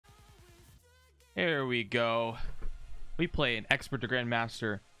Here we go. We play an expert to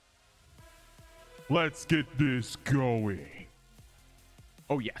grandmaster. Let's get this going.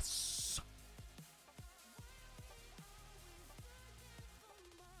 Oh yes.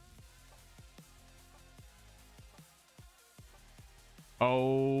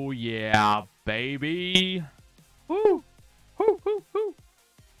 Oh yeah, baby. Woo. Woo, woo, woo.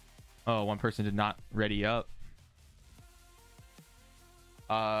 Oh, one person did not ready up.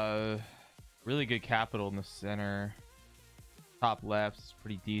 Really good capital in the center. Top left is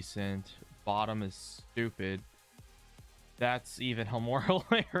pretty decent. Bottom is stupid. That's even more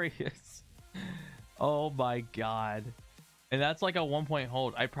hilarious. Oh my god. And that's like a 1-point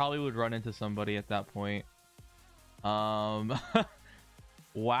hold. I probably would run into somebody at that point. Wow.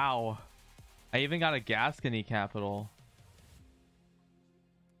 I even got a Gascony capital.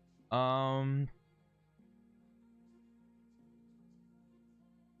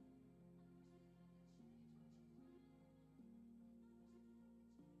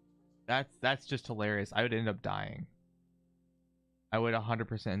 That's just hilarious. I would end up dying. I would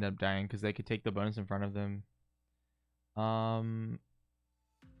 100% end up dying because they could take the bonus in front of them.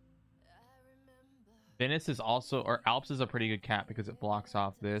 Venice is also, or Alps is a pretty good cap because it blocks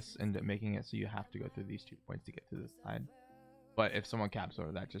off this and making it so you have to go through these 2 points to get to this side. But if someone caps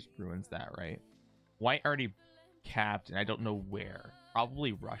over, that just ruins that, right? White already capped, and I don't know where.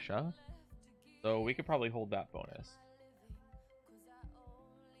 Probably Russia. So we could probably hold that bonus.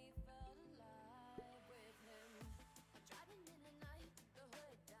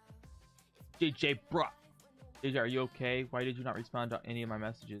 JJbruhh. JJ, are you okay? Why did you not respond to any of my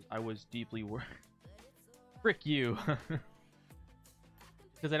messages? I was deeply worried. Frick you.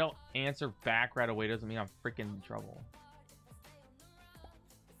 Because I don't answer back right away doesn't mean I'm freaking in trouble.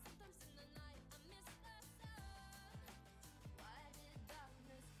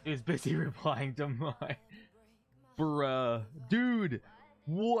 He was busy replying to my... Bruh. Dude.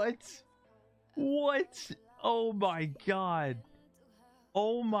 What? What? Oh my god.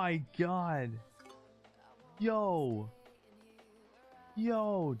 Oh my god. Yo.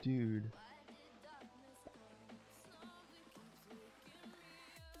 Yo, dude.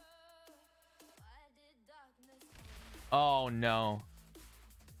 Oh no.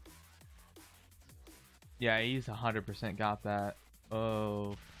 Yeah, he's 100% got that.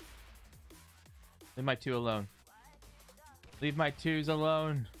 Oh. Leave my 2 alone. Leave my 2s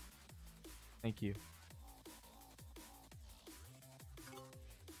alone. Thank you.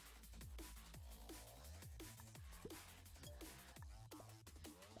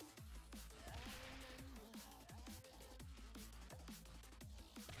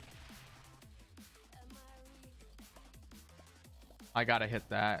 I gotta hit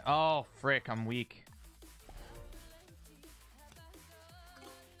that. Oh, frick, I'm weak.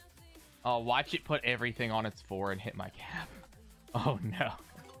 Oh, watch it put everything on its 4 and hit my cap. Oh, no.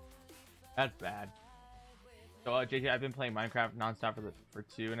 That's bad. So, JJ, I've been playing Minecraft nonstop for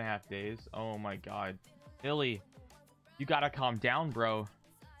 2.5 days. Oh, my God. Billy, you gotta calm down, bro.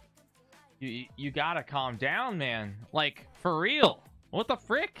 You gotta calm down, man. Like, for real. What the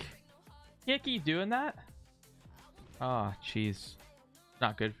frick? Can't keep doing that? Oh, jeez.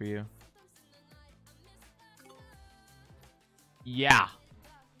 Not good for you. Yeah.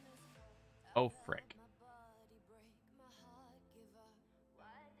 Oh, frick.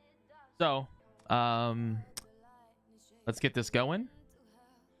 So, let's get this going.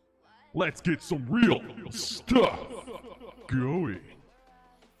 Let's get some real stuff going.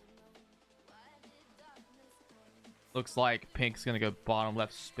 Looks like Pink's gonna go bottom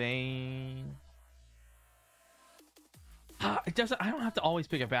left Spain. It doesn't. I don't have to always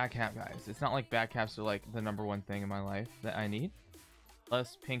pick a bad cap, guys. It's not like bad caps are like the #1 thing in my life that I need.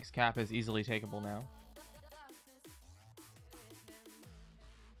 Plus, Pink's cap is easily takeable now.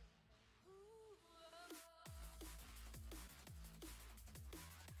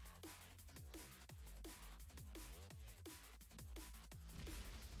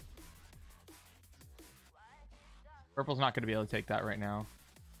 Purple's not going to be able to take that right now.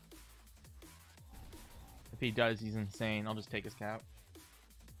 If he does, he's insane. I'll just take his cap.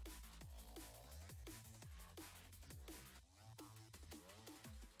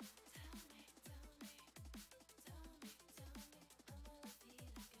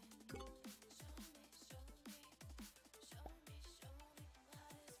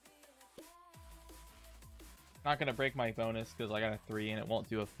 Not going to break my bonus because I got a 3 and it won't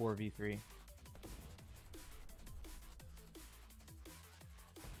do a 4v3.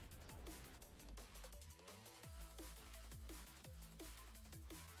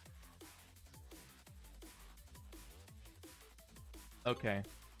 Okay.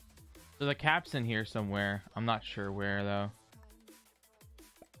 So the cap's in here somewhere. I'm not sure where though.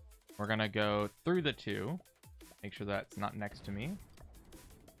 We're gonna go through the 2. Make sure that's not next to me.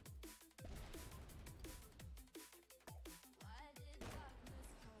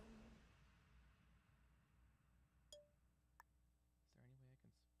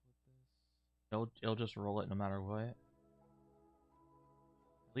 It'll just roll it no matter what.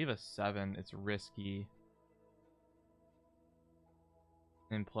 Leave a 7. It's risky.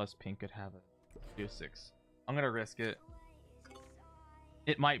 And plus pink could have a 6. I'm gonna risk it.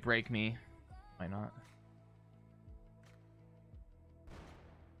 It might break me. Might not.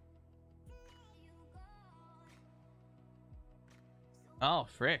 Oh,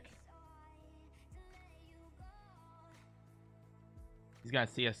 frick. He's got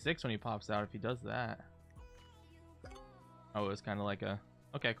CS6 when he pops out if he does that. Oh, it was kind of like a...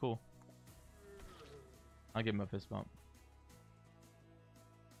 Okay, cool. I'll give him a fist bump.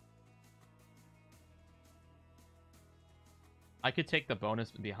 I could take the bonus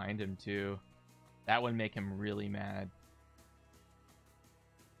behind him too. That would make him really mad.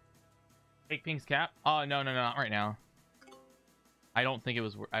 Take Pink's cap? Oh, no, not right now. I don't think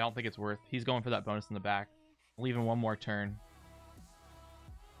it's worth. He's going for that bonus in the back. Leave him one more turn.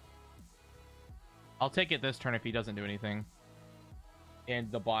 I'll take it this turn if he doesn't do anything.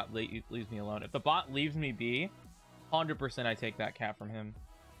 And the bot leaves me alone. If the bot leaves me be, 100% I take that cap from him.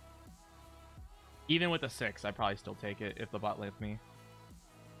 Even with a 6, I'd probably still take it if the bot left me.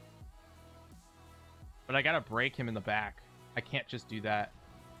 But I gotta break him in the back. I can't just do that.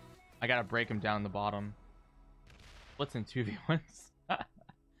 I gotta break him down the bottom. Splits in 2v1s.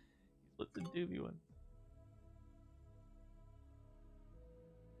 Splits in 2v1s.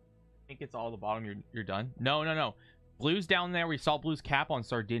 I think it's all the bottom. You're done. No. Blue's down there. We saw Blue's cap on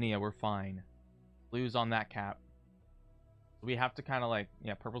Sardinia. We're fine. Blue's on that cap. We have to kind of like,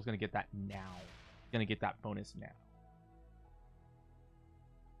 yeah, purple's gonna get that now. Gonna get that bonus now.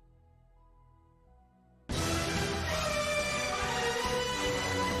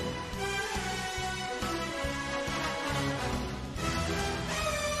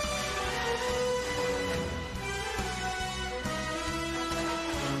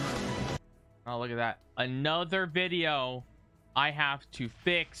 Oh, look at that. Another video I have to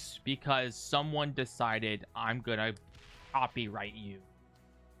fix because someone decided I'm gonna copyright you.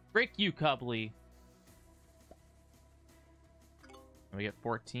 Frick you, Cubley. We get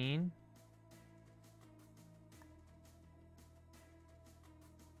 14.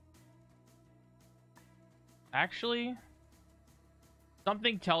 Actually,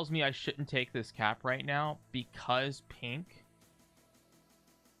 something tells me I shouldn't take this cap right now because Pink's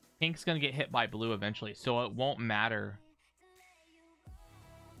gonna get hit by blue eventually, so it won't matter.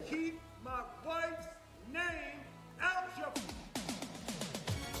 Keep my wife's name out your...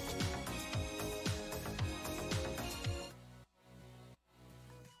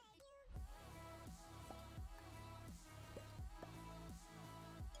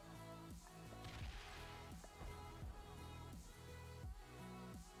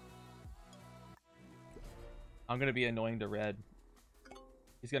 I'm gonna be annoying to red.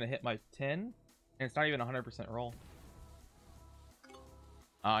 He's gonna hit my 10, and it's not even 100% roll.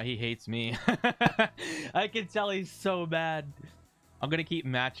 He hates me. I can tell he's so bad. I'm gonna keep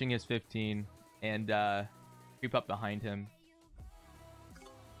matching his 15 and creep up behind him.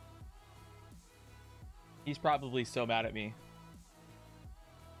 He's probably so mad at me.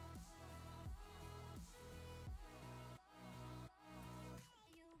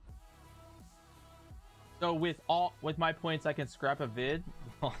 So with my points, I can scrap a vid.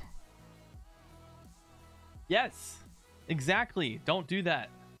 Yes, exactly. Don't do that.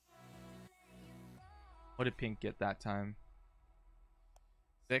 What did Pink get that time?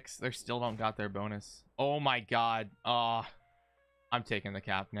 6. They still don't got their bonus. Oh my god. Oh, I'm taking the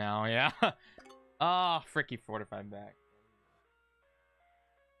cap now. Yeah. Oh, fricky fortified back.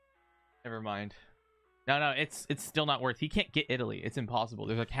 Never mind. No, it's still not worth. He can't get Italy. It's impossible.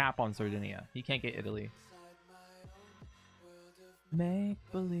 There's a cap on Sardinia. He can't get Italy. Make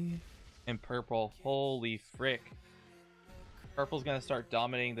believe. And purple. Holy frick. Purple's gonna start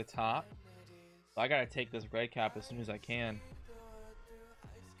dominating the top. So I gotta take this red cap as soon as I can.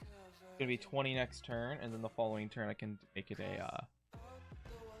 It's gonna be 20 next turn, and then the following turn I can make it a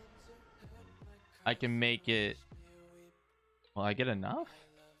I can make it... Will I get enough?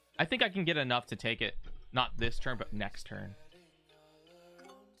 I think I can get enough to take it. Not this turn, but next turn.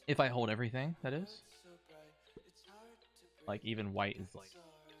 If I hold everything, that is. Like, even white is, like,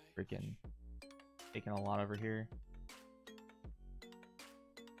 freaking taking a lot over here.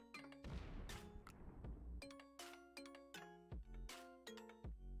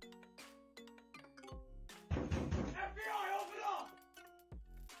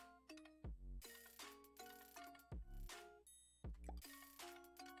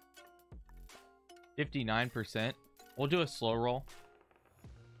 59%. We'll do a slow roll.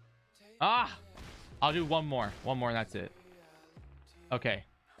 Ah! I'll do one more. One more and that's it. Okay.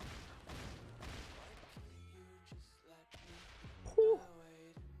 Whew.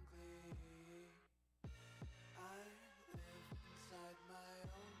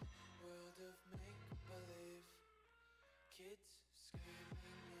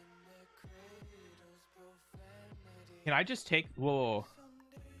 Can I just take... Whoa.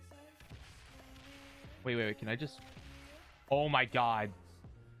 Wait. Can I just... Oh my god.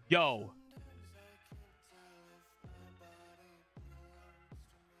 Yo.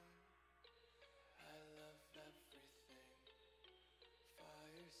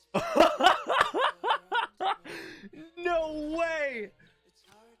 No way.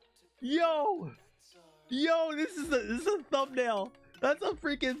 Yo, this is a thumbnail. That's a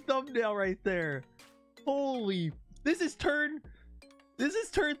freaking thumbnail right there. Holy, this is turn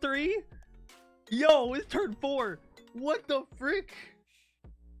 3. Yo, it's turn 4. What the frick?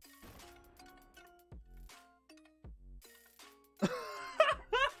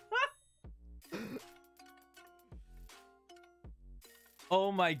 Oh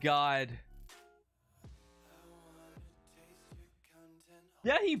my god.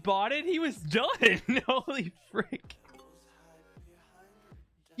 Yeah, he bought it. He was done. Holy frick.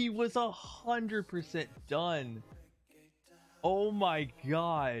 He was 100% done. Oh my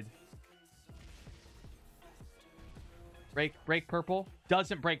god. Break purple.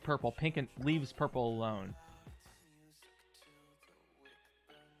 Doesn't break purple. Pink and leaves purple alone.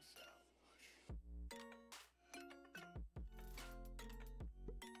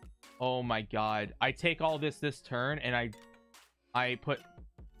 Oh my god. I take all this turn and I put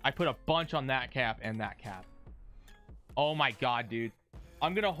a bunch on that cap and that cap. Oh my god, dude.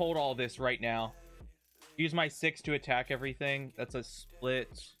 I'm gonna hold all this right now. Use my 6 to attack everything. That's a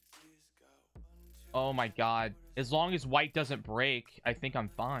split. Oh my god. As long as white doesn't break, I think I'm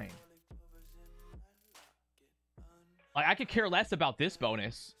fine. Like, I could care less about this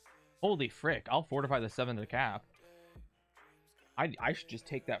bonus. Holy frick. I'll fortify the 7 to cap. I should just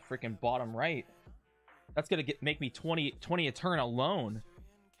take that freaking bottom right. That's gonna make me 20 a turn alone.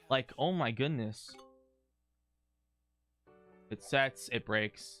 Like, oh my goodness. It sets, it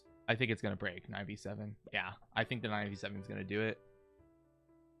breaks. I think it's gonna break 9v7. Yeah, I think the 9v7 is gonna do it.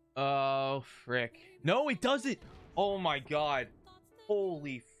 Oh frick. No, it doesn't. Oh my god.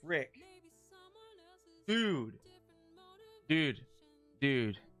 Holy frick. Dude.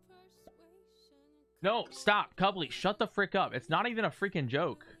 No, stop. Cubbly, shut the frick up. It's not even a freaking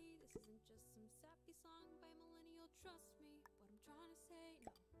joke.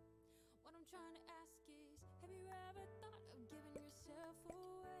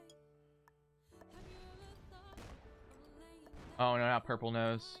 Oh no, not purple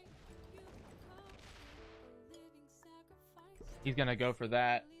nose. He's gonna go for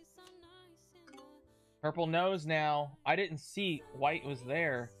that. Purple nose now. I didn't see white was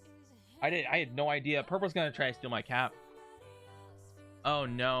there. I had no idea. Purple's gonna try to steal my cap. Oh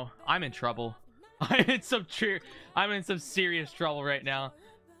no, I'm in trouble. I'm in some serious trouble right now.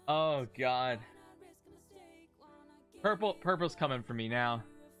 Oh god. Purple's coming for me now.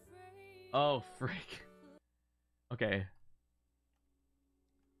 Oh frick. Okay.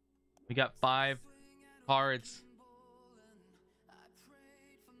 We got 5 cards.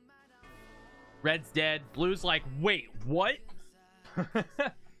 Red's dead. Blue's like, wait, what?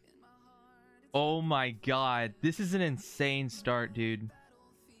 Oh my god. This is an insane start, dude.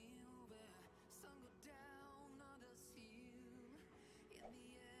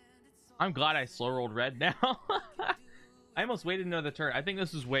 I'm glad I slow rolled red now. I almost waited another turn. I think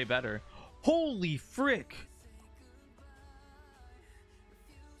this is way better. Holy frick.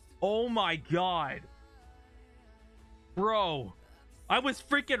 Oh my god. Bro. I was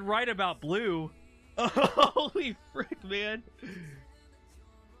freaking right about blue. Holy frick, man.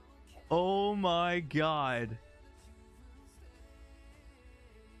 Oh my god.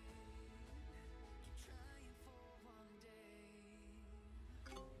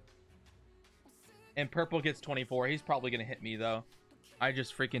 And purple gets 24. He's probably gonna hit me though. I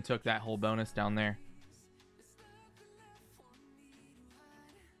just freaking took that whole bonus down there.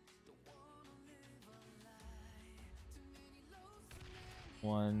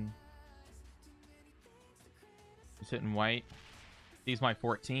 One. He's hitting white. He's my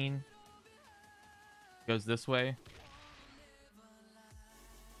 14. Goes this way.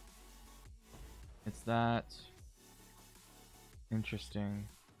 It's that. Interesting.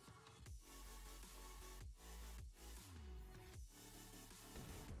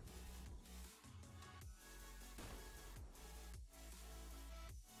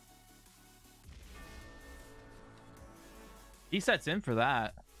 He sets in for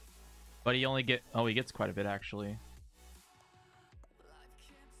that, but he only he gets quite a bit actually.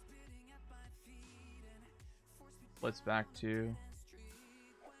 Let's back to.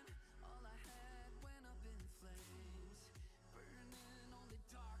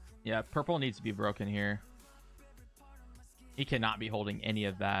 Yeah, purple needs to be broken here. He cannot be holding any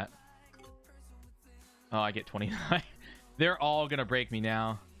of that. Oh, I get 29. They're all gonna break me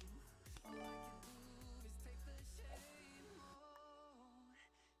now.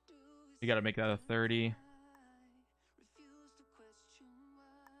 You gotta make that a 30.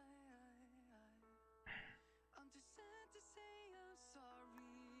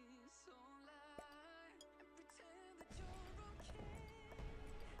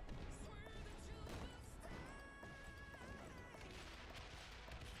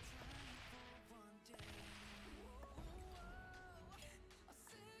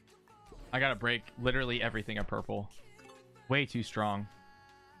 I gotta break literally everything of purple. Way too strong.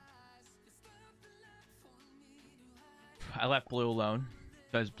 I left blue alone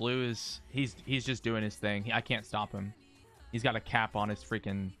because blue is he's just doing his thing. I can't stop him. He's got a cap on his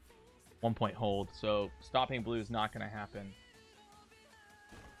freaking 1-point hold, so stopping blue is not gonna happen.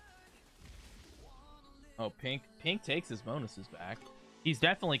 Oh, pink takes his bonuses back. He's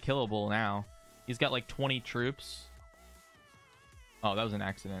definitely killable now. He's got like 20 troops. Oh, that was an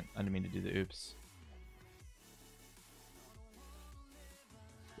accident. I didn't mean to do the oops.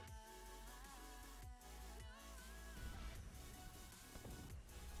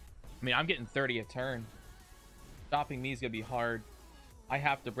 I mean, I'm getting 30 a turn. Stopping me is going to be hard. I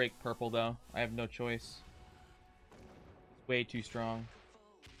have to break purple, though. I have no choice. It's way too strong.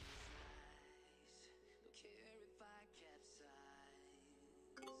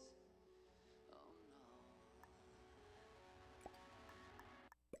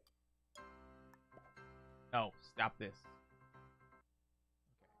 No, stop this.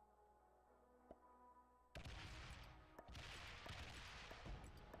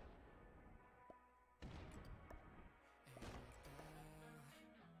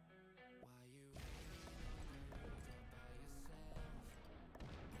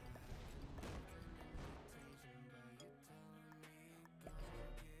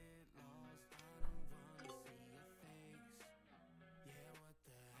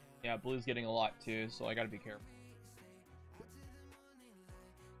 Yeah, blue's getting a lot too, so I gotta be careful.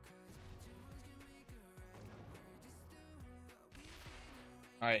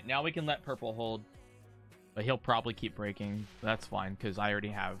 Alright, now we can let purple hold. But he'll probably keep breaking. That's fine, because I already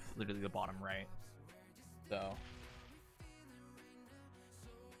have literally the bottom right. So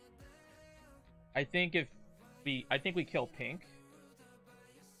I think we kill pink.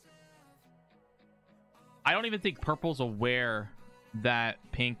 I don't even think purple's aware that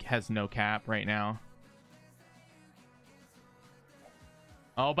pink has no cap right now.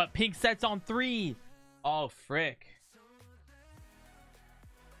 Oh, but pink sets on 3. Oh, frick.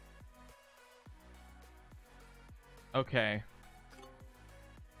 Okay.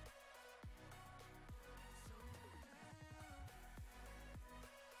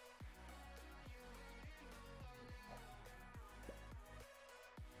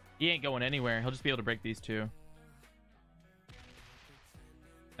 He ain't going anywhere. He'll just be able to break these two.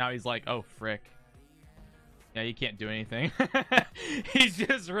 Now he's like, oh, frick. Yeah, you can't do anything. He's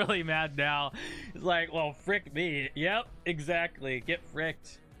just really mad now. He's like, well, frick me. Yep, exactly. Get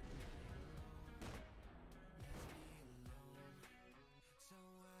fricked.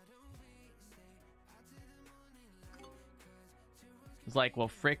 It's like, well,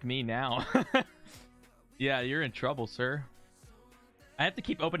 frick me now. Yeah, you're in trouble, sir. I have to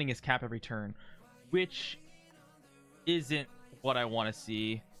keep opening his cap every turn, which isn't what I want to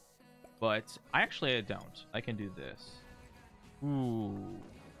see. But I don't. I can do this. Ooh.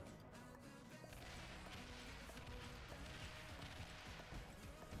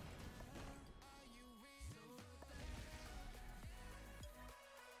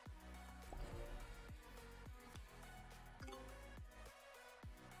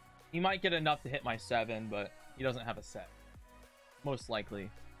 He might get enough to hit my 7, but he doesn't have a set. Most likely.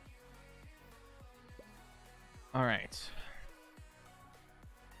 All right.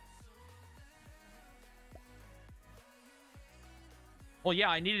 Well, yeah,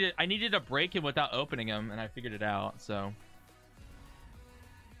 I needed to break him without opening him, and I figured it out, so.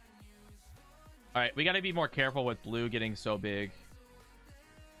 All right, we got to be more careful with blue getting so big.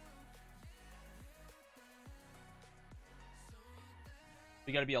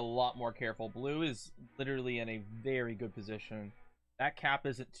 We got to be a lot more careful. Blue is literally in a very good position. That cap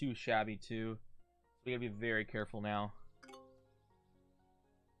isn't too shabby, too. We got to be very careful now.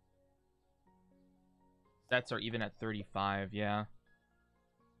 Sets are even at 35. Yeah.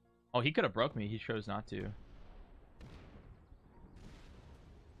 Oh, he could have broke me. He chose not to.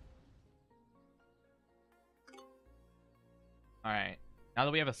 All right. Now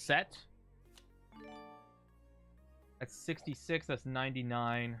that we have a set, that's 66. That's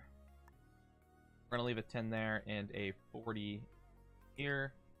 99. We're gonna leave a 10 there and a 40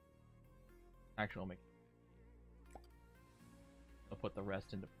 here. Actually, I'll put the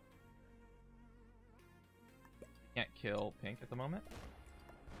rest into. Can't kill pink at the moment.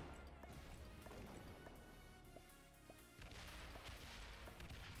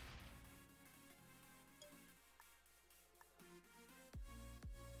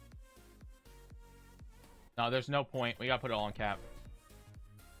 No, there's no point. We gotta put it all on cap.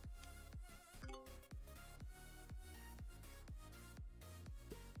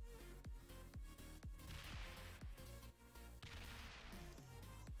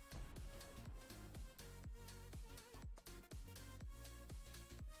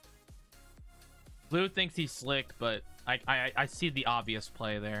 Blue thinks he's slick, but I see the obvious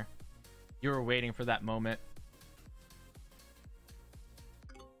play there. You were waiting for that moment.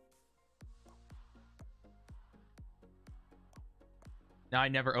 Now I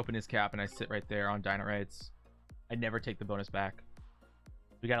never open his cap and I sit right there on Dino Rights. I never take the bonus back.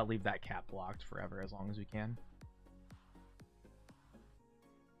 We gotta leave that cap blocked forever as long as we can.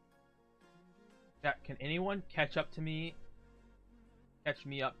 Yeah, can anyone catch up to me? Catch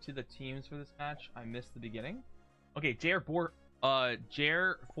me up to the teams for this match. I missed the beginning. Okay, JJbruhh,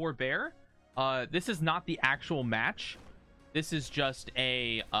 this is not the actual match. This is just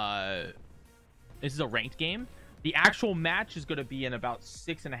a this is a ranked game. The actual match is going to be in about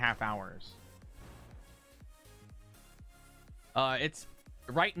 6.5 hours. It's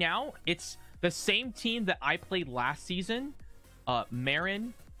right now. It's the same team that I played last season.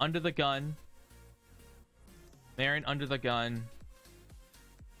 Marin under the gun. Marin under the gun.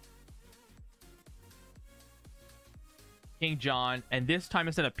 King John, and this time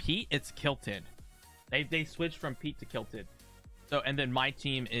instead of Pete, it's Kilted. They switched from Pete to Kilted. So, and then my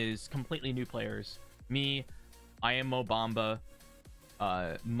team is completely new players. Me, I am Mobamba,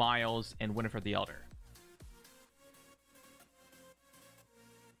 Miles, and Winifred the Elder.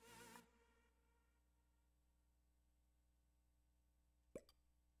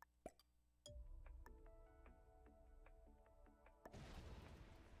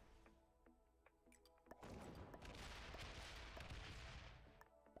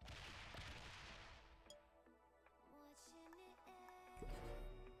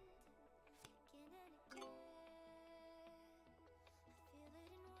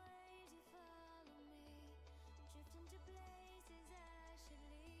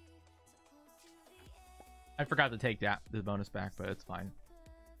 I forgot to take that the bonus back, but it's fine.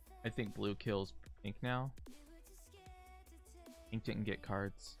 I think blue kills pink now. Pink didn't get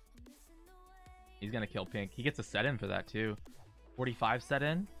cards. He's gonna kill pink. He gets a set in for that too. 45 set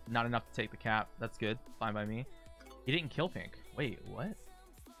in, not enough to take the cap. That's good, fine by me. He didn't kill pink. Wait, what?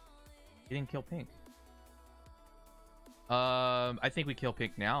 He didn't kill pink. I think we kill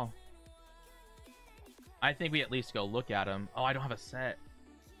pink now. I think we at least go look at him. Oh, I don't have a set.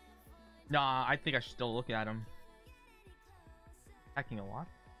 Nah, I think I should still look at him. Attacking a lot.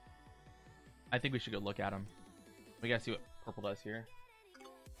 I think we should go look at him. We gotta see what purple does here.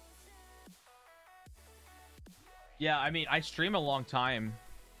 Yeah, I mean, I stream a long time.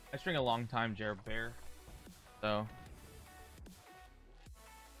 I stream a long time, JJbruhh. So.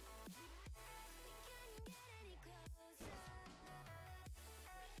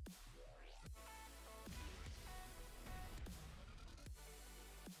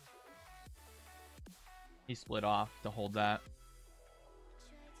 He split off to hold that.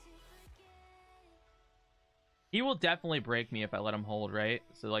 He will definitely break me if I let him hold, right?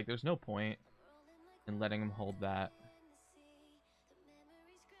 So, like, there's no point in letting him hold that.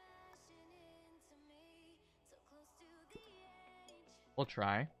 We'll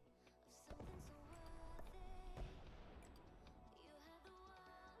try.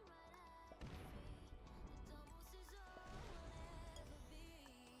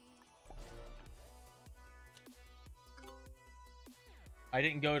 I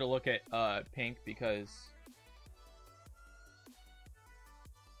didn't go to look at pink because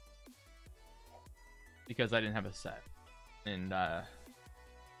I didn't have a set, and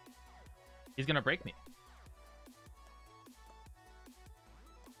he's gonna break me.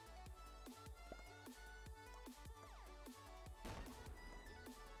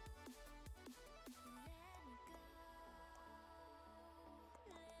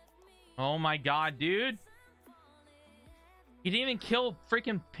 Oh my god, dude. He didn't even kill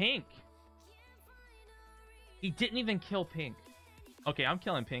freaking pink. He didn't even kill pink. Okay, I'm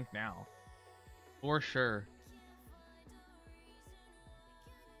killing pink now. For sure.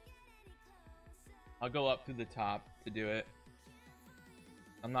 I'll go up to the top to do it.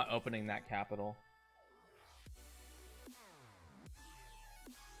 I'm not opening that capital.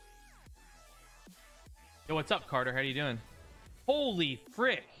 Yo, what's up, Carter? How you doing? Holy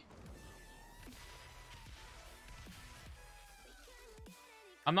frick!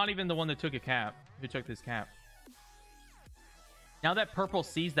 I'm not even the one that took a cap. Who took this cap? Now that purple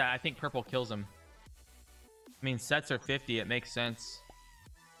sees that, I think purple kills him. I mean, sets are 50. It makes sense.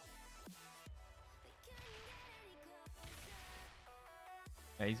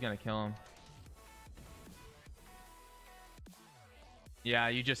 Yeah, he's gonna kill him. Yeah,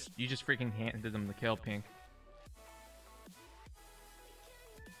 you just freaking handed him the kill, pink.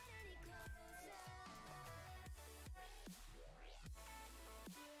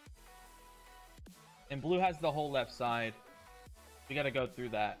 And blue has the whole left side. We gotta go through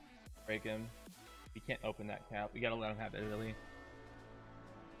that. Break him. We can't open that cap. We gotta let him have it early.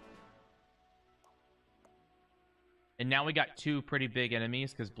 And now we got two pretty big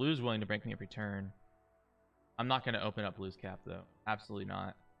enemies because blue's willing to break me every turn. I'm not gonna open up blue's cap though. Absolutely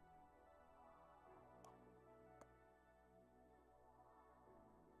not.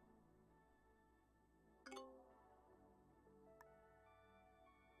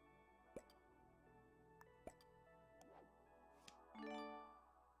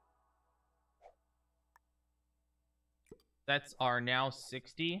 Sets are now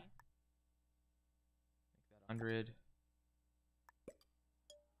 60. 100.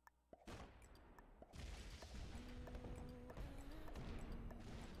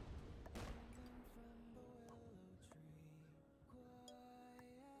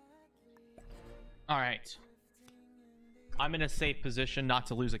 All right. I'm in a safe position not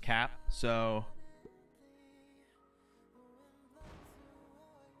to lose a cap, so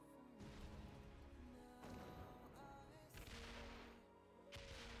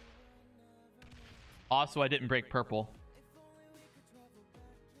also I didn't break purple.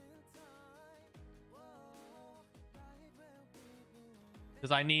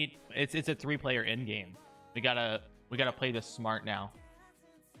 Because I need it's a 3-player end game. We gotta play this smart now.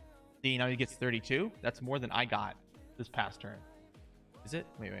 See, now he gets 32. That's more than I got this past turn. Is it?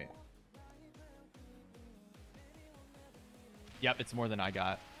 Wait. Yep, it's more than I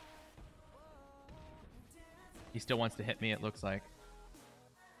got. He still wants to hit me, it looks like.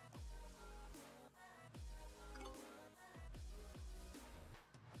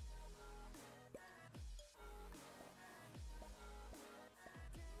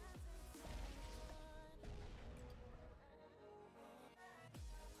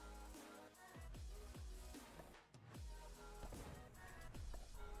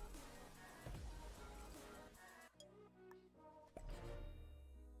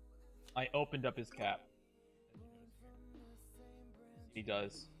 I opened up his cap. He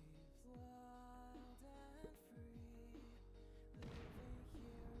does.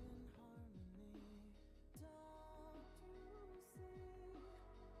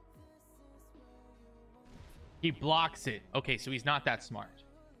 He blocks it. Okay, so he's not that smart.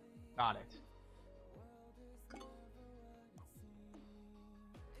 Got it.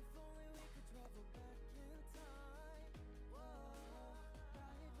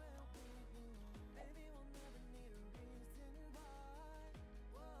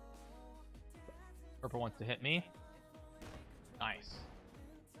 Purple wants to hit me. Nice.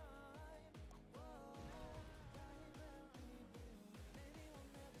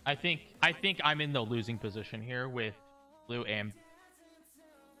 I think I'm in the losing position here with blue and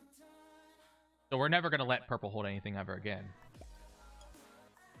so we're never gonna let purple hold anything ever again.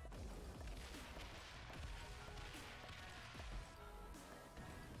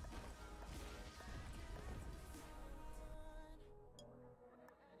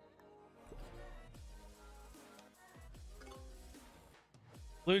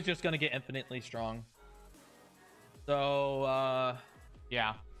 Blue's just gonna get infinitely strong. So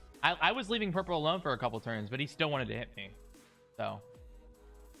yeah. I was leaving purple alone for a couple turns, but he still wanted to hit me. So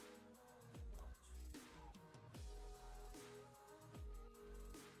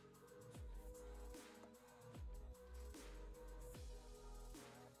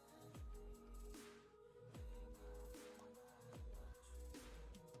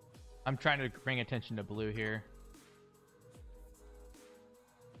I'm trying to bring attention to blue here.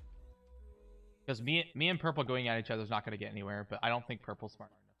 Because me and purple going at each other is not going to get anywhere, but I don't think purple's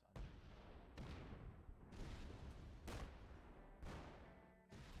smart enough.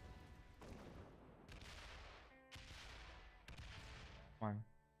 Come on.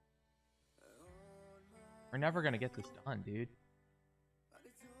 We're never gonna get this done, dude.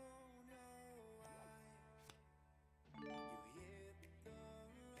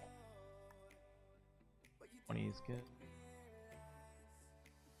 Twenty is good.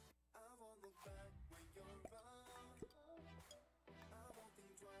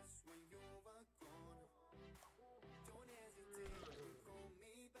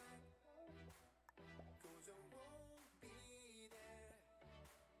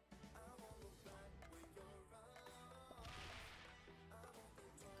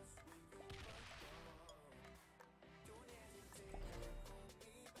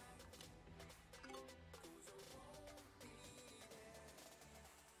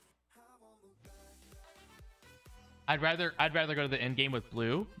 I'd rather go to the end game with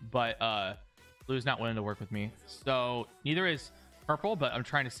blue, but blue's not willing to work with me. So neither is purple, but I'm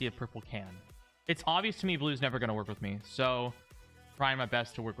trying to see if purple can. It's obvious to me blue's never going to work with me, so trying my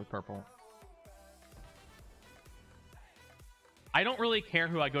best to work with purple. I don't really care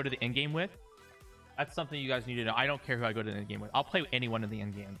who I go to the end game with. That's something you guys need to know. I don't care who I go to the end game with. I'll play with anyone in the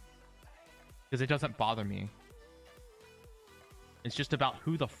end game because it doesn't bother me. It's just about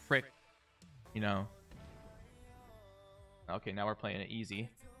who the frick, you know. Okay, now we're playing it easy.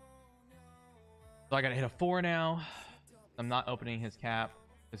 So I gotta hit a 4 now. I'm not opening his cap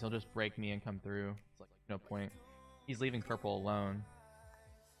because he'll just break me and come through. It's like no point. He's leaving purple alone.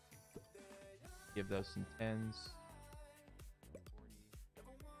 Give those some 10s.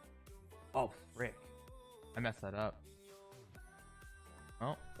 Oh, frick. I messed that up.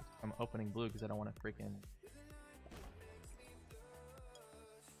 Oh, I'm opening blue because I don't want to freaking...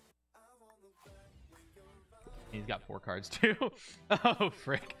 He's got 4 cards too. Oh,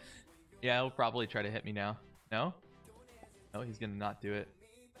 frick. Yeah, he'll probably try to hit me now. No? No, he's gonna not do it.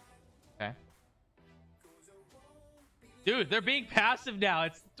 Okay. Dude, they're being passive now.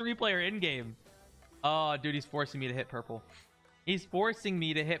 It's 3-player in-game. Oh, dude, he's forcing me to hit purple. He's forcing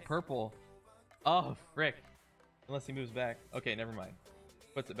me to hit purple. Oh, frick. Unless he moves back. Okay, never mind.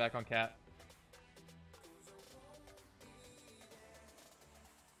 Puts it back on cat.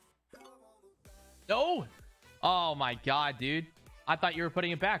 No! Oh my god, dude. I thought you were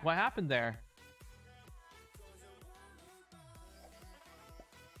putting it back. What happened there?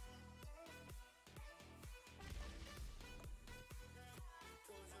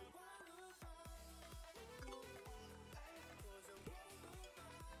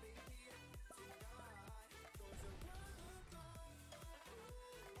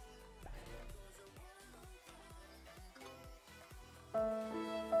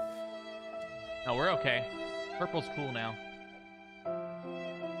 No, we're okay. Purple's cool now.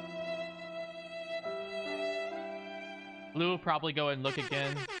 Blue will probably go and look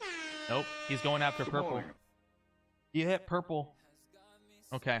again. Nope, he's going after purple. You hit purple.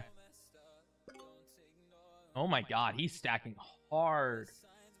 Okay. Oh my god, he's stacking hard.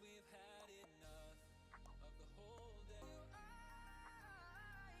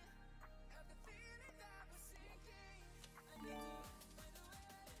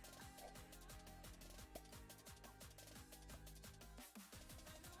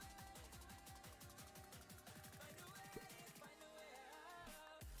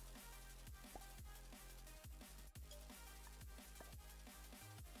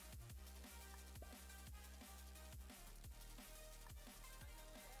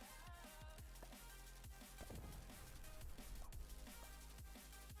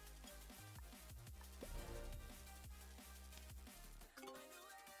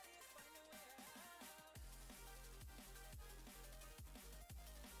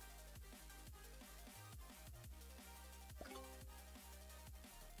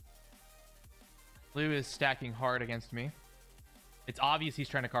 Blue is stacking hard against me. It's obvious he's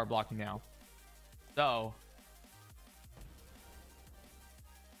trying to card block me now. So...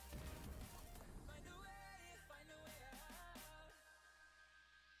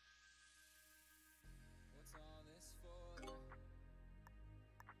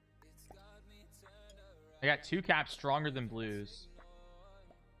 I got 2 caps stronger than blues.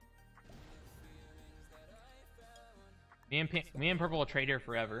 Me and purple will trade here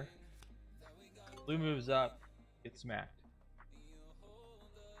forever. Blue moves up, gets smacked.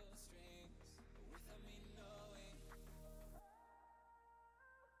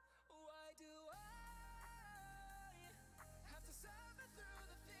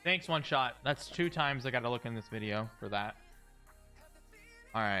 Thanks, one shot. That's 2 times I gotta look in this video for that.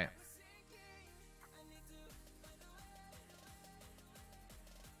 Alright.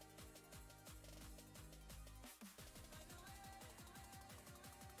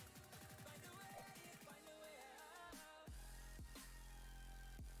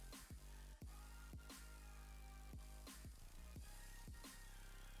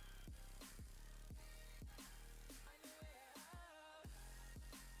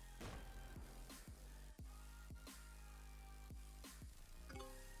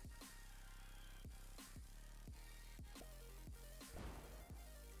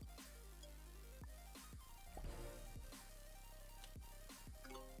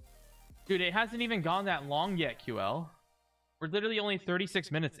 Dude, it hasn't even gone that long yet, QL. We're literally only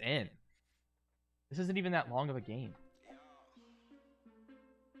 36 minutes in. This isn't even that long of a game.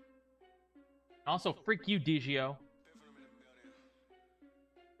 Also, freak you, DGO.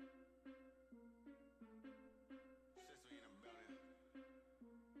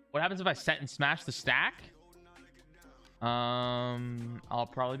 What happens if I set and smash the stack? I'll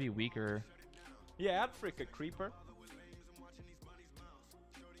probably be weaker. Yeah, I'd freak a creeper.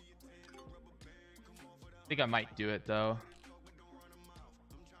 I think I might do it though.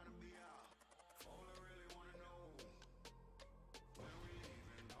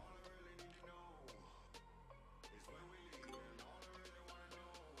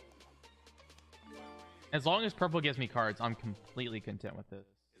 As long as purple gives me cards, I'm completely content with this.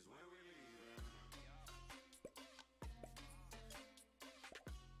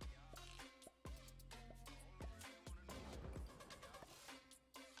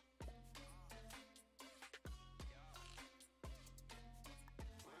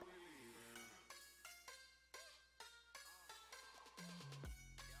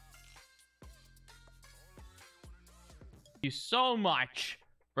 Thank you so much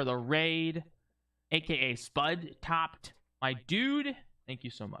for the raid, aka Spud topped my dude. Thank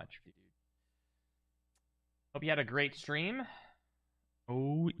you so much, dude. Hope you had a great stream.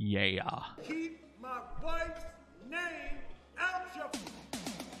 Oh yeah. Keep my wife's name out your...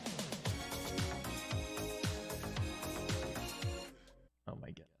 Oh my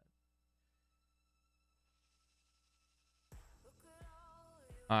god.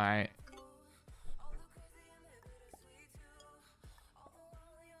 All right.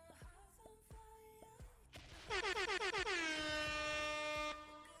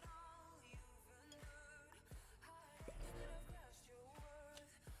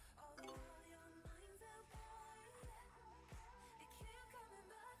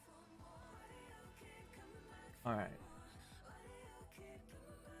 All right.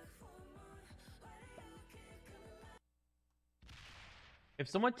 If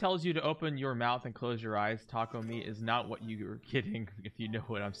someone tells you to open your mouth and close your eyes, taco meat is not what you were kidding, if you know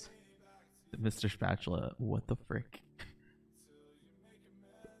what I'm saying. Mr. Spatula, what the frick?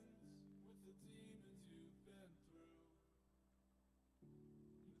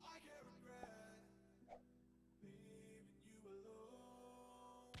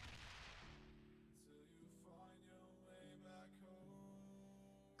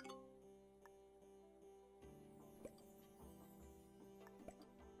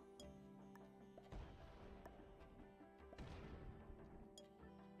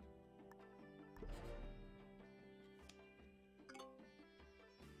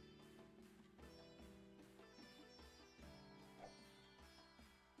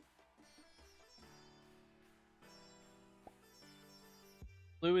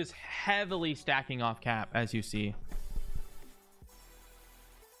 Blue is heavily stacking off cap, as you see.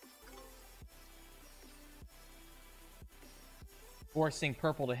 Forcing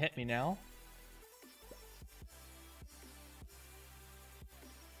purple to hit me now.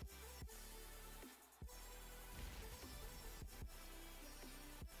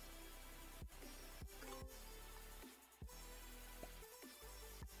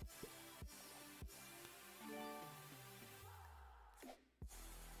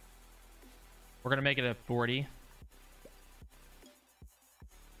 We're gonna make it a 40.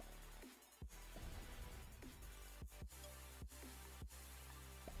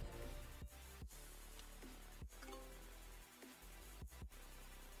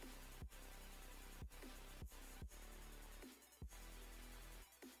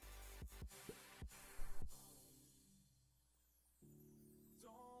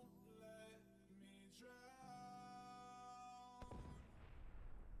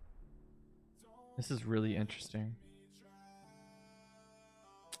 This is really interesting.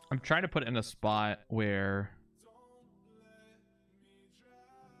 I'm trying to put it in a spot where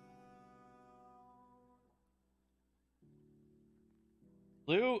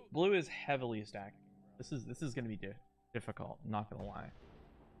blue is heavily stacked. This is going to be difficult, I'm not going to lie.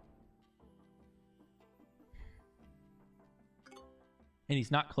 And he's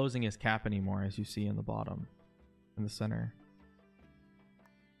not closing his cap anymore, as you see in the bottom, in the center.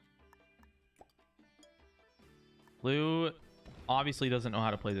 Blue obviously doesn't know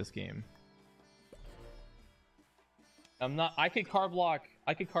how to play this game. I could card block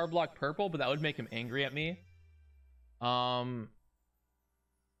purple, but that would make him angry at me. I'd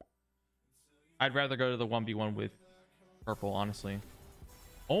rather go to the 1v1 with purple, honestly.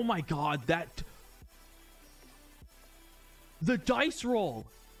 Oh my god, the dice roll.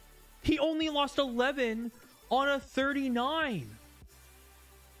 He only lost 11 on a 39.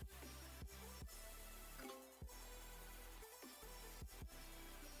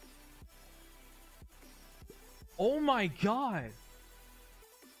 Oh my god.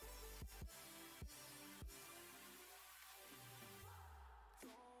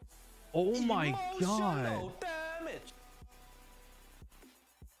 Oh my god. Damage.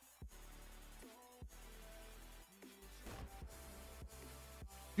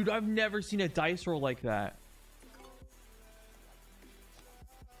 Dude, I've never seen a dice roll like that.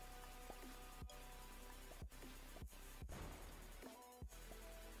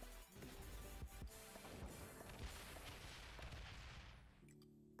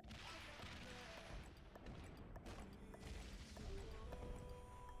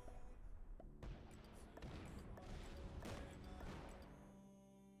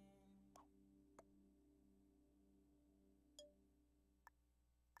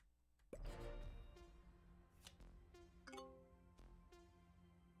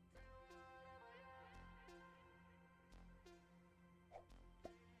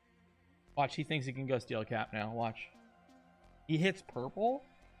 Watch, he thinks he can go steal cap now. Watch. He hits purple?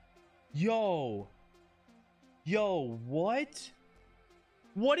 Yo. Yo, what?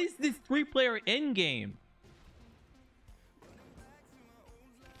 What is this 3-player endgame?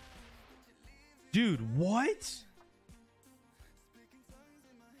 Dude, what?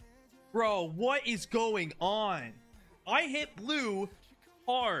 Bro, what is going on? I hit blue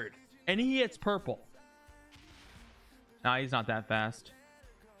hard, and he hits purple. Nah, he's not that fast.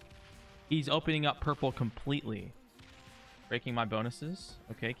 He's opening up purple completely. Breaking my bonuses.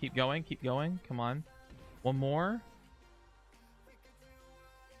 Okay, keep going, keep going. Come on. One more.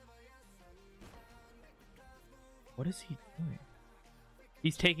 What is he doing?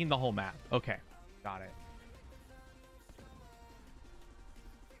 He's taking the whole map. Okay, got it.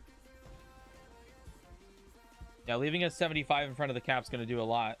 Yeah, leaving a 75 in front of the cap's going to do a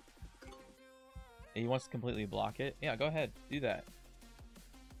lot. He wants to completely block it. Yeah, go ahead. Do that.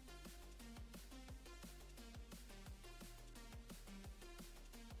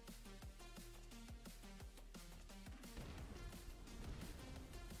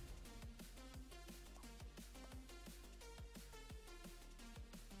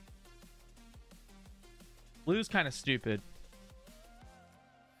 Blue's kind of stupid.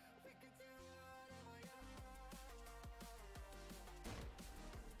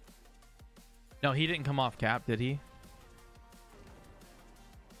 No, he didn't come off cap, did he?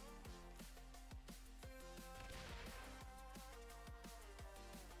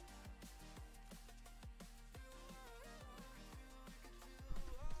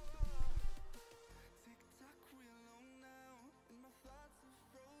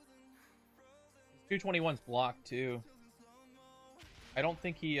 His 221's blocked too. I don't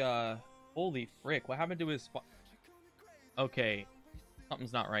think he holy frick, what happened to his okay,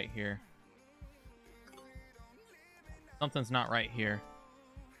 something's not right here. Something's not right here.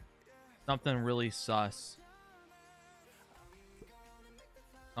 Something really sus.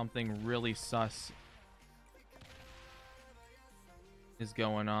 Something really sus is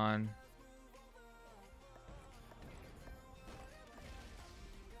going on.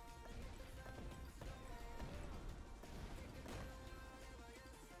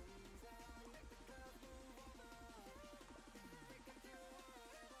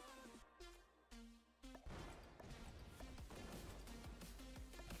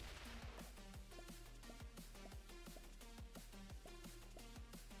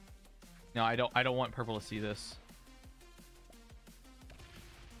 No, I don't want purple to see this.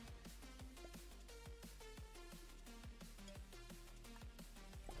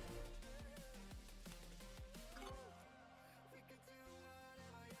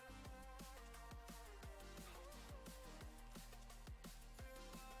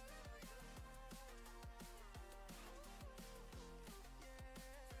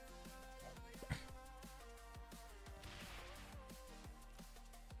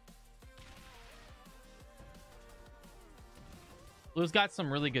 Blue's got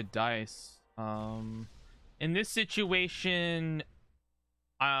some really good dice. In this situation,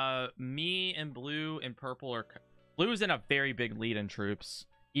 me and blue and purple are... Blue's in a very big lead in troops,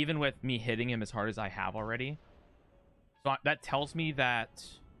 even with me hitting him as hard as I have already. So that tells me that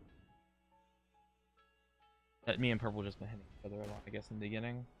me and purple just been hitting each other a lot, I guess, in the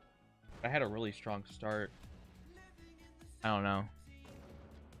beginning. I had a really strong start. I don't know.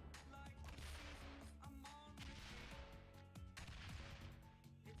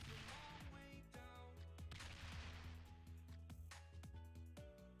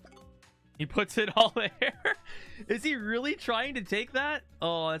 He puts it all there. Is he really trying to take that?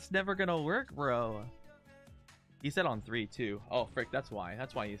 Oh, that's never gonna work, bro. He said on 3 too. Oh, frick, that's why.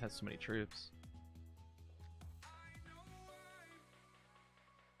 That's why he has so many troops.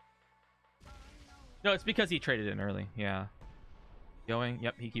 No, it's because he traded in early. Yeah. Going.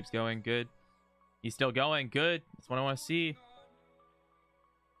 Yep, he keeps going. Good. He's still going. Good. That's what I want to see. He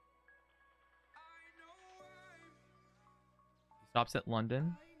stops at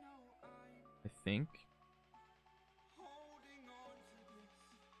London, I think.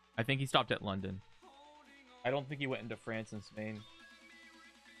 I think he stopped at London. I don't think he went into France and Spain.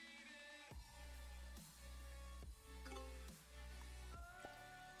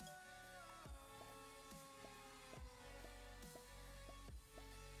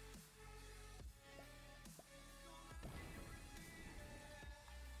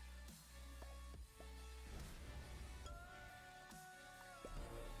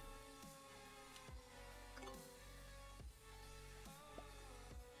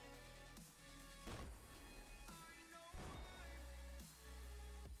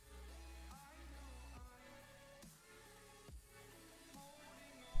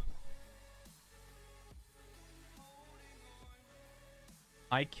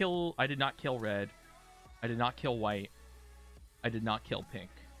 I did not kill red. I did not kill white. I did not kill pink.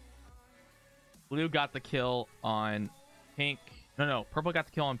 Blue got the kill on pink. No, purple got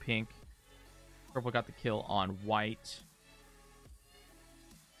the kill on pink. Purple got the kill on white.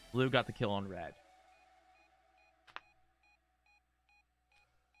 Blue got the kill on red.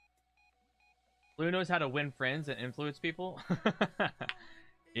 Blue knows how to win friends and influence people.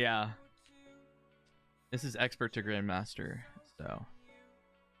 Yeah. This is expert to grandmaster, so.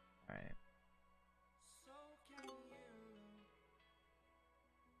 Alright.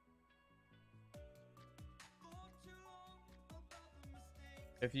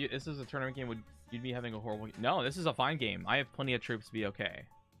 If this is a tournament game, would you'd be having a horrible game? No, this is a fine game. I have plenty of troops to be okay.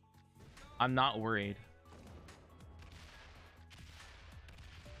 I'm not worried.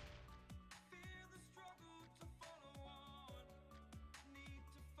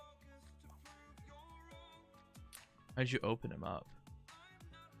 How'd you open him up?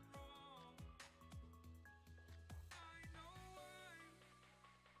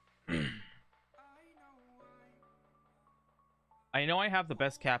 I know I have the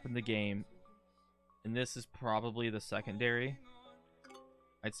best cap in the game, and this is probably the secondary.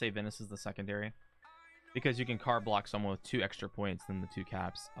 I'd say Venice is the secondary, because you can card block someone with 2 extra points than the 2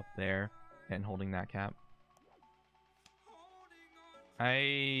 caps up there and holding that cap.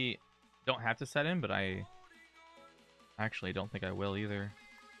 I don't have to set in, but I actually don't think I will either.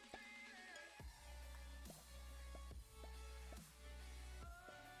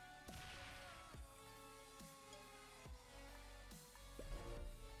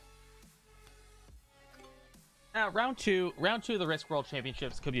 Round two of the Risk World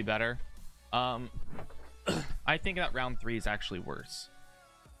Championships could be better. I think that round 3 is actually worse.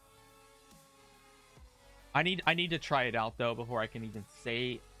 I need to try it out though before I can even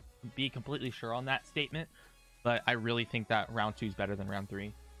be completely sure on that statement. But I really think that round 2 is better than round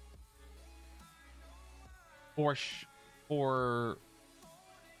 3.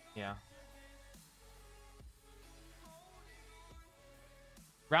 Yeah.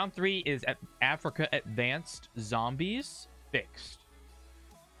 Round 3 is at Africa Advanced Zombies Fixed.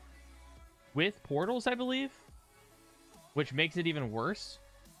 With portals, I believe. Which makes it even worse.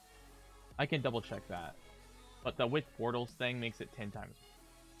 I can double check that. But the with portals thing makes it 10 times worse.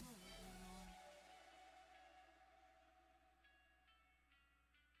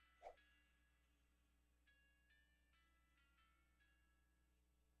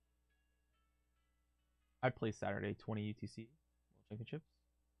 I play Saturday 20 UTC World Championships.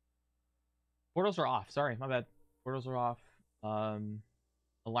 Portals are off. Sorry, my bad. Portals are off.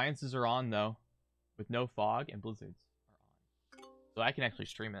 Alliances are on though, with no fog, and blizzards are on. So I can actually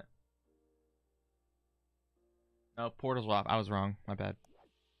stream it. No, portals are off. I was wrong. My bad.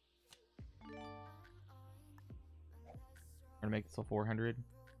 I'm gonna make it till 400.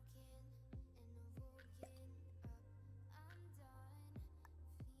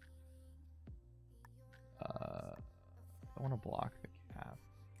 I want to block the cap,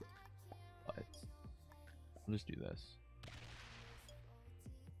 but I'll just do this.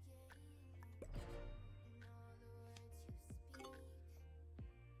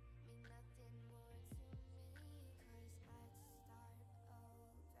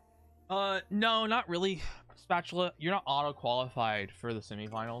 No, not really. Spatula, you're not auto-qualified for the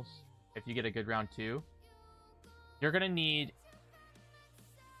semifinals if you get a good round 2. You're gonna need...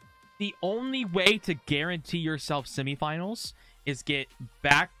 The only way to guarantee yourself semifinals is get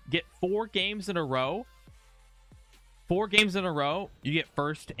 4 games in a row. 4 games in a row, you get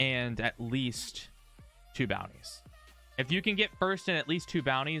first and at least 2 bounties. If you can get first and at least 2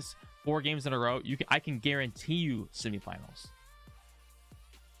 bounties 4 games in a row, I can guarantee you semifinals.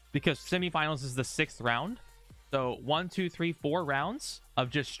 because semifinals is the 6th round. So 1, 2, 3, 4 rounds of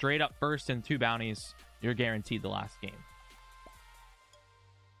just straight up first and 2 bounties. You're guaranteed the last game.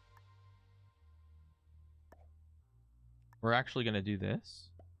 We're actually going to do this.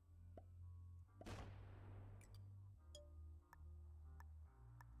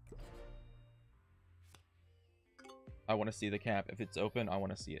 I want to see the cap. If it's open, I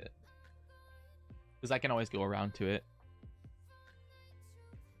want to see it. Because I can always go around to it.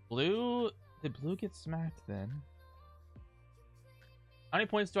 Blue... Did blue get smacked then? How many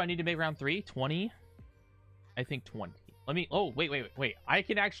points do I need to make round 3? 20? I think 20. Let me... Oh, wait. I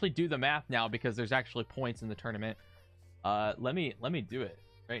can actually do the math now because there's actually points in the tournament. Let me do it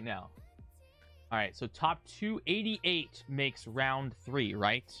right now. All right, so top 288 makes round 3,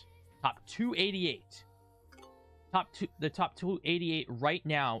 right? Top 288. The top 288 right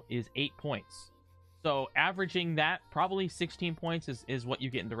now is 8 points. So averaging that, probably 16 points is what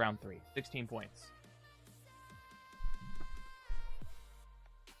you get into round 3. 16 points.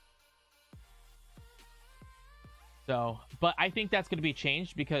 So, but I think that's going to be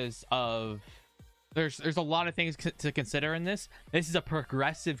changed because of there's a lot of things to consider in this. This is a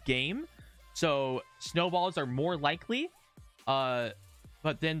progressive game, so snowballs are more likely.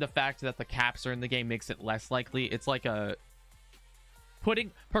 But then the fact that the caps are in the game makes it less likely. It's like a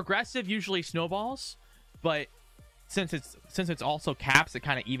putting progressive usually snowballs, but since it's also caps, it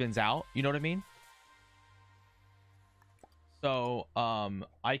kind of evens out. You know what I mean? So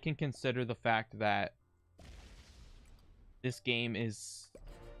I can consider the fact that this game is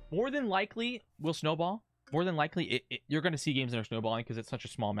more than likely will snowball. More than likely, you're going to see games that are snowballing because it's such a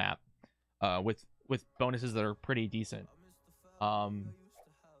small map, with bonuses that are pretty decent.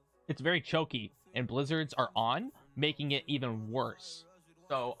 It's very choky, and blizzards are on, making it even worse.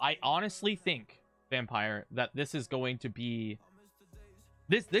 So I honestly think, Vampire, that this is going to be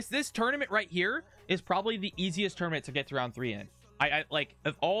this tournament right here is probably the easiest tournament to get to round 3 in. I like,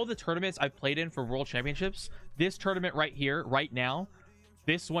 of all the tournaments I've played in for World Championships, this tournament right here, right now,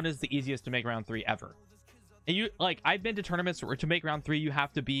 this one is the easiest to make round 3 ever. And you like, I've been to tournaments where to make round 3 you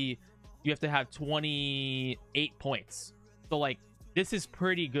have to have 28 points. So like, this is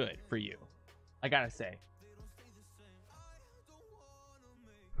pretty good for you, I gotta say.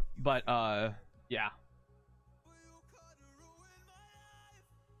 But yeah,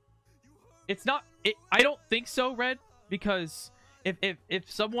 it's not I don't think so, Red, because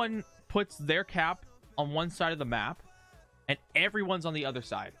if someone puts their cap on one side of the map and everyone's on the other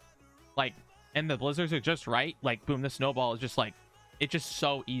side, like, and the blizzards are just right, like, boom, the snowball is just like, it's just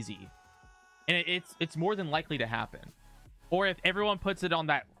so easy, and it's more than likely to happen. Or if everyone puts it on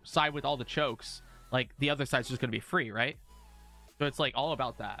that side with all the chokes, like, the other side's just gonna be free, right? So it's like all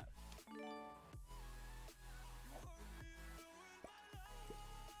about that.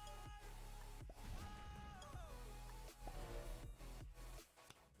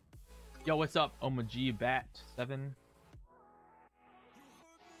 Yo, what's up, Omaji Bat 7?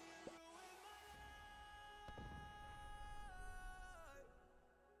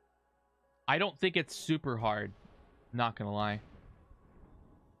 I don't think it's super hard, not gonna lie.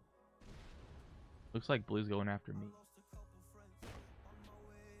 Looks like blue's going after me.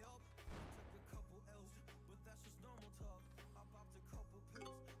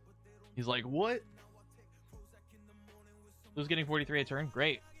 He's like, what? Blue's getting 43 a turn.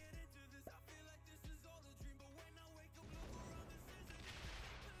 Great.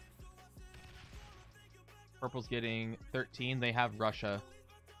 Purple's getting 13. They have Russia.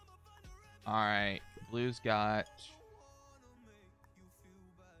 All right. Blue's got...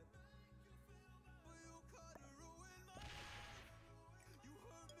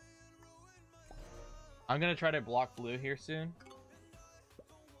 I'm going to try to block blue here soon.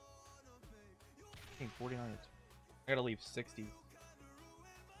 I think 49. I got to leave 60.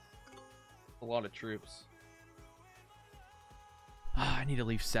 A lot of troops. I need to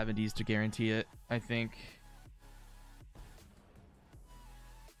leave 70s to guarantee it, I think.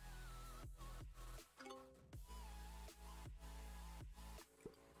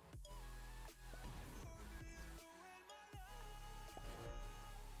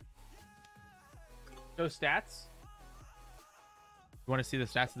 Those stats. You want to see the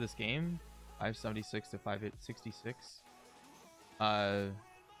stats of this game? 576 to 566. All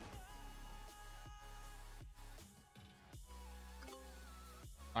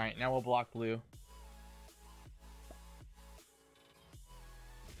right, now we'll block blue.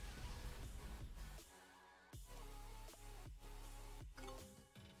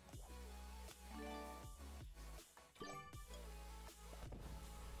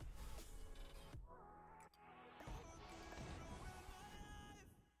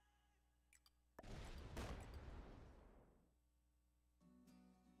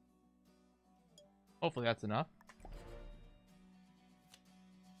 Hopefully that's enough.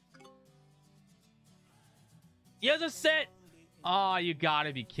 He has a set. Oh, you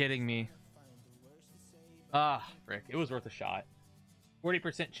gotta be kidding me. Ah, frick. It was worth a shot.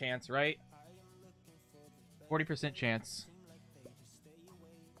 40% chance, right? 40% chance.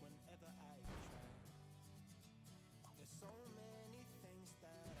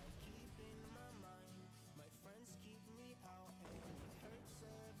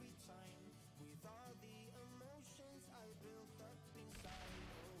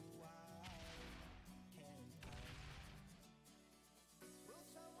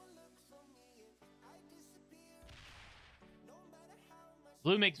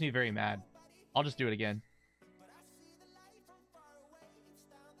 Blue makes me very mad. I'll just do it again.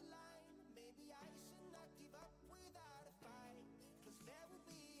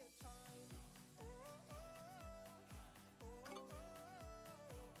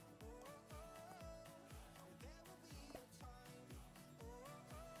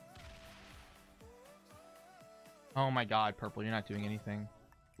 Oh my god, purple, you're not doing anything.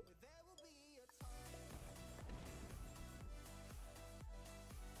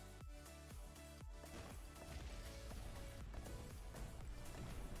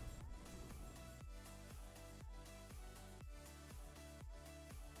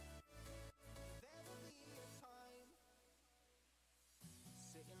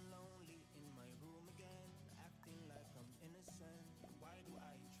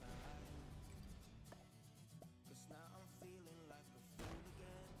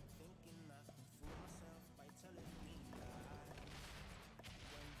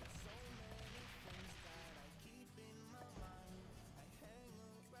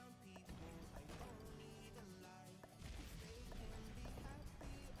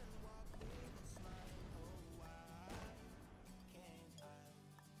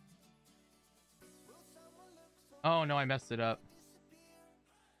 Oh no, I messed it up.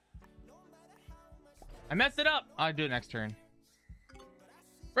 I messed it up! I'll do it next turn.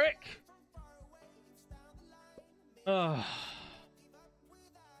 Frick! Ugh.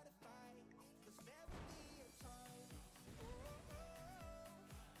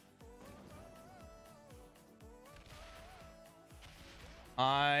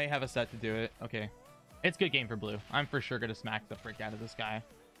 I have a set to do it. Okay. It's a good game for blue. I'm for sure gonna smack the frick out of this guy.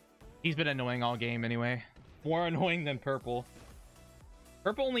 He's been annoying all game anyway. More annoying than purple.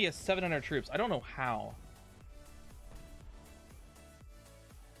 Purple only has 700 troops. I don't know how.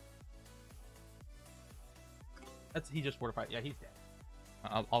 He just fortified. Yeah, he's dead.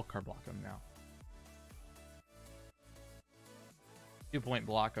 I'll card block him now. 2-point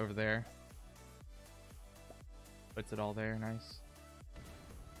block over there. Puts it all there. Nice.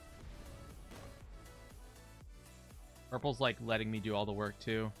 Purple's like letting me do all the work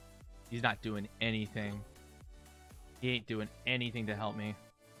too. He's not doing anything. He ain't doing anything to help me.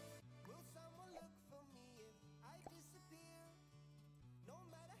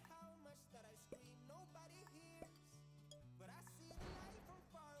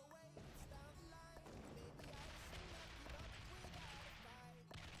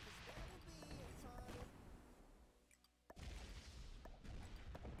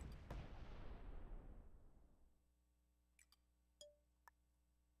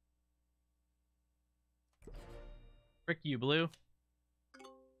 Frick you, blue.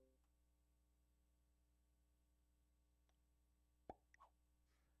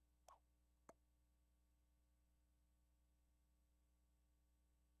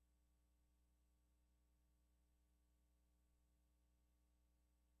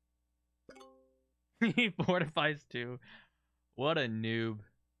 He fortifies too. What a noob.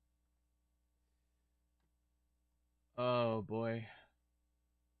 Oh boy.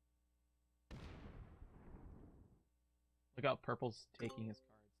 Look how purple's taking his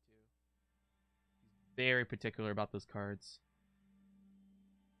cards too. He's very particular about those cards.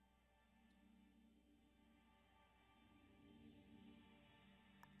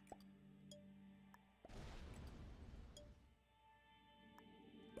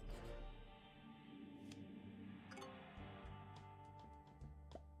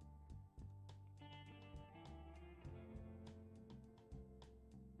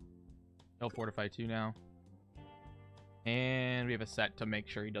 He'll fortify 2 now. And we have a set to make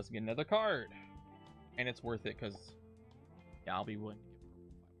sure he doesn't get another card. And it's worth it because, yeah, I'll be willing to give purple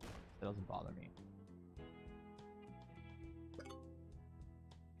 5 more. That doesn't bother me.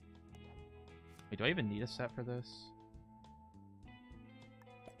 Wait, do I even need a set for this?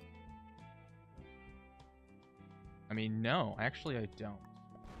 I mean, no. Actually, I don't.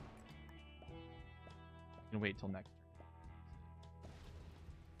 I can wait till next turn.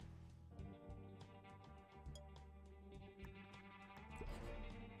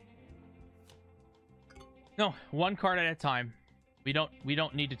 No, one card at a time. We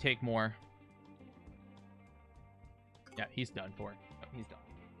don't need to take more. Yeah, he's done for. Oh, he's done.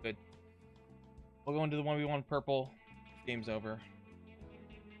 Good. We'll go into the one we want, purple. Game's over.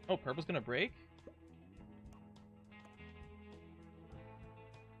 Oh, purple's gonna break?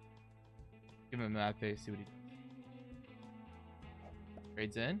 Give him that face, see what he does.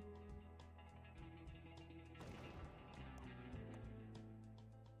 Trades in.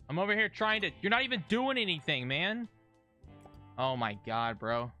 I'm over here trying to... You're not even doing anything, man. Oh my god,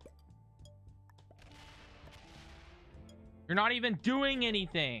 bro. You're not even doing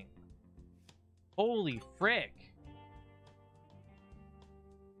anything. Holy frick.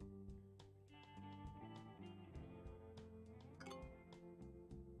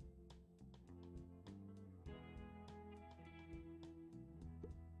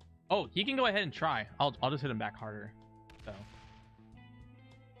 Oh, he can go ahead and try. I'll just hit him back harder. So.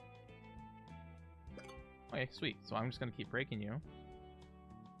 Okay, sweet. So I'm just gonna keep breaking you.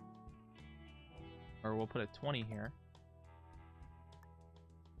 Or we'll put a 20 here.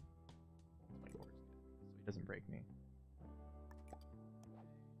 24. So he doesn't break me.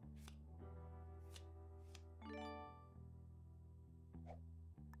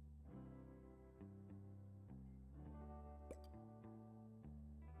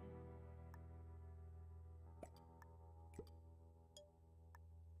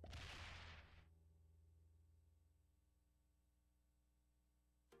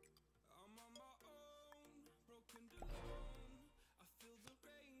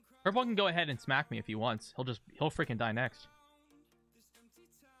 Purple can go ahead and smack me if he wants. He'll freaking die next.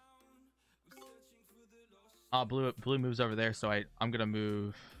 Blue moves over there, so I'm gonna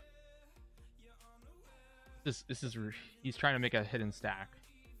move. This is he's trying to make a hidden stack.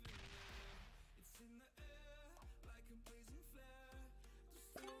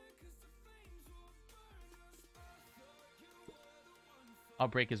 I'll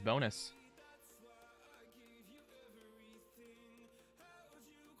break his bonus.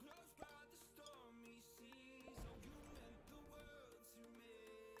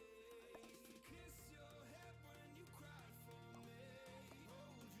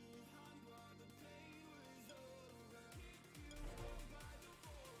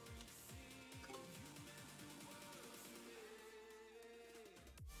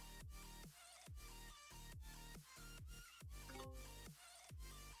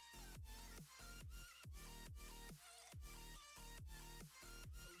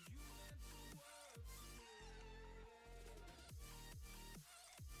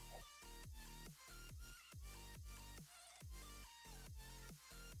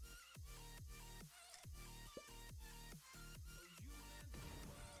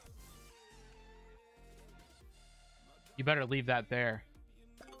 You better leave that there.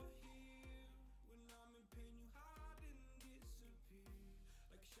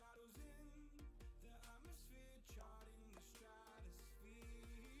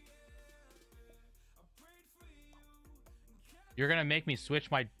 You're gonna make me switch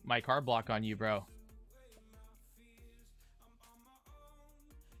my card block on you, bro.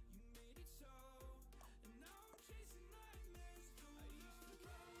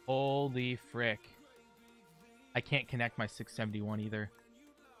 Holy frick. I can't connect my 671 either.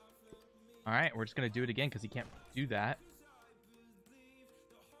 Alright, we're just going to do it again because he can't do that.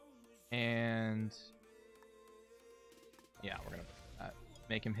 And... yeah, we're going to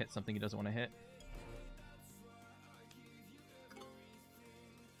make him hit something he doesn't want to hit.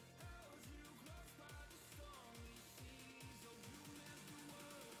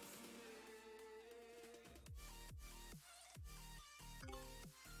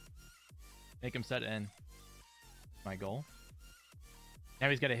 Make him set in. My goal.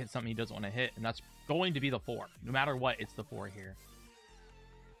 Now he's got to hit something he doesn't want to hit, and that's going to be the 4. No matter what, it's the 4 here.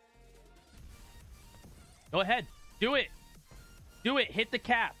 Go ahead. Do it. Do it. Hit the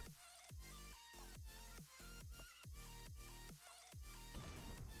cap.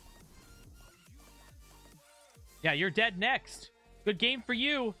 Yeah, you're dead next. Good game for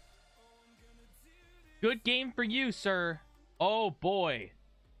you. Good game for you, sir. Oh, boy.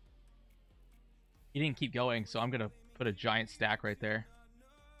 He didn't keep going, so I'm going to put a giant stack right there.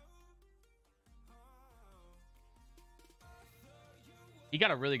 He got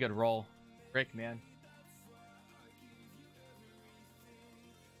a really good roll. Frick, man.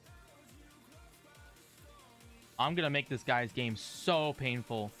 I'm going to make this guy's game so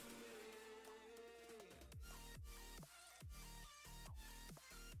painful.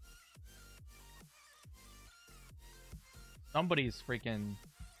 Somebody's freaking...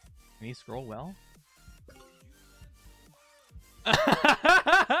 Can he scroll well?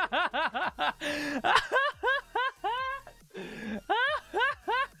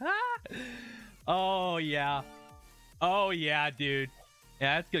 Oh, yeah. Oh, yeah, dude.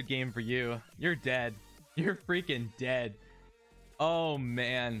 Yeah, that's a good game for you. You're dead. You're freaking dead. Oh,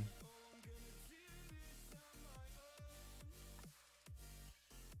 man.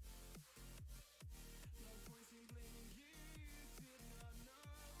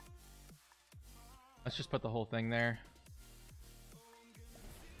 Let's just put the whole thing there.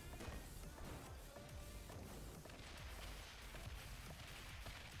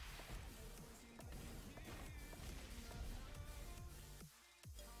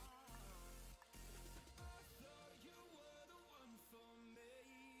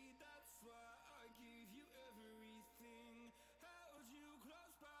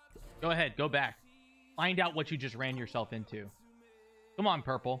 Go ahead, go back. Find out what you just ran yourself into. Come on,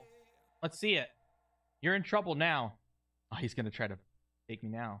 purple. Let's see it. You're in trouble now. Oh, he's gonna try to take me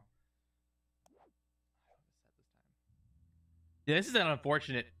now. Yeah, this is an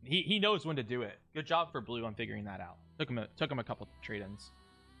unfortunate. He knows when to do it. Good job for blue on figuring that out. Took him a couple trade-ins.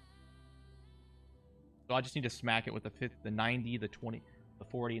 So I just need to smack it with the 90, the 20, the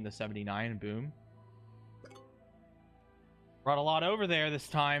 40, and the 79, and boom. Brought a lot over there this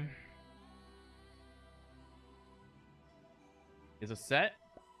time. Is a set.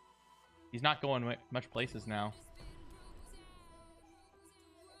 He's not going much places now.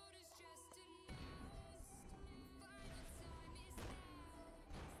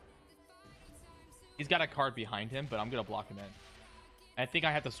 He's got a card behind him, but I'm gonna block him in. I think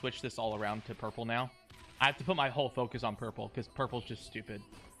I have to switch this all around to purple now. I have to put my whole focus on purple because purple's just stupid.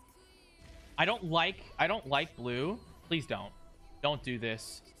 I don't like blue. Please don't. Don't do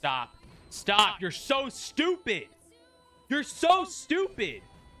this. Stop. Stop. You're so stupid. You're so stupid.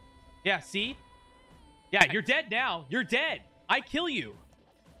 Yeah, see? Yeah, you're dead now. You're dead. I kill you.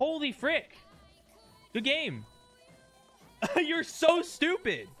 Holy frick. Good game. You're so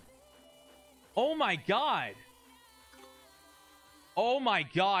stupid. Oh my god. Oh my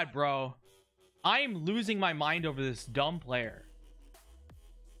god, bro. I am losing my mind over this dumb player.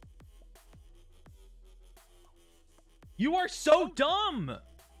 You are so dumb.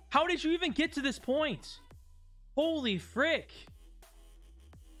 How did you even get to this point? Holy frick.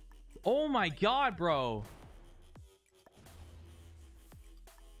 Oh my god, bro.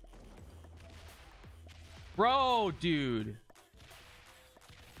 Bro, dude.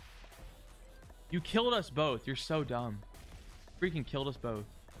 You killed us both. You're so dumb. Freaking killed us both.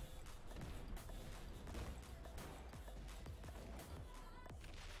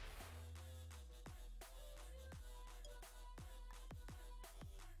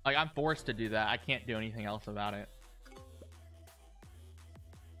 Like, I'm forced to do that. I can't do anything else about it.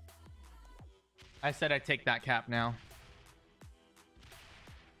 I said I'd take that cap now.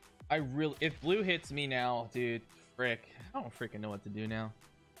 I really... If blue hits me now, dude, frick. I don't freaking know what to do now.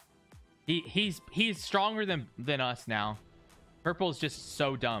 He's stronger than us now. Purple is just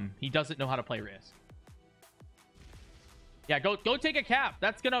so dumb. He doesn't know how to play Risk. Yeah, go take a cap.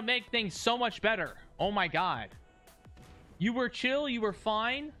 That's gonna make things so much better. Oh my god. You were chill, you were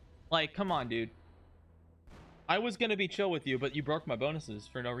fine. Like, come on, dude. I was gonna be chill with you, but you broke my bonuses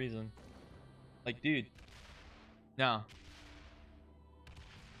for no reason. Like, dude. No.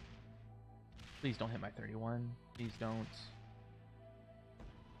 Please don't hit my 31. Please don't.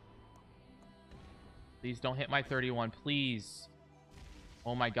 Please don't hit my 31, please.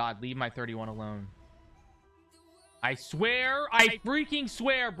 Oh my god, leave my 31 alone. I swear, I freaking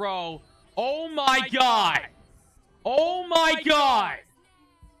swear, bro. Oh my god. Oh my god.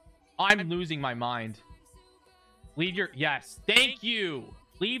 I'm losing my mind. Leave your... Yes, thank you.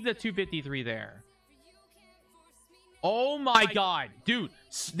 Leave the 253 there. Oh my god. Dude,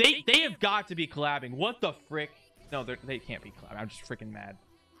 they have got to be collabing. What the frick? No, they can't be collabing. I'm just freaking mad.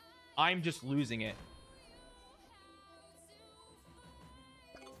 I'm just losing it.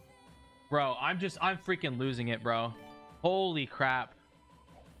 Bro, I'm freaking losing it, bro. Holy crap.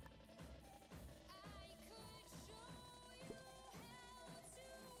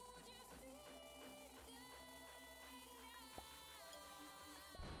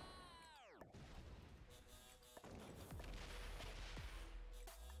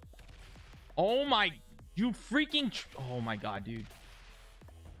 Oh my... You freaking... Oh my god, dude.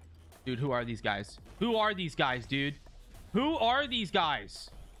 Dude, who are these guys? Who are these guys, dude? Who are these guys?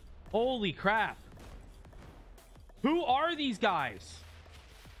 Holy crap. Who are these guys?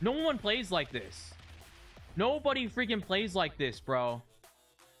 No one plays like this. Nobody freaking plays like this, bro.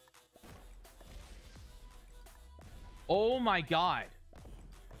 Oh my god.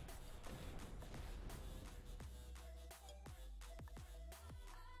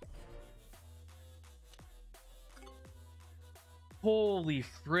 Holy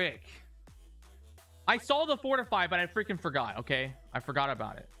frick. I saw the fortify, but I freaking forgot. Okay, I forgot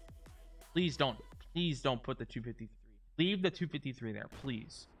about it. Please don't put the 253. Leave the 253 there,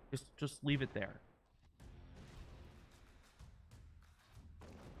 please. Just leave it there.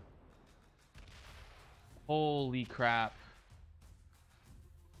 Holy crap.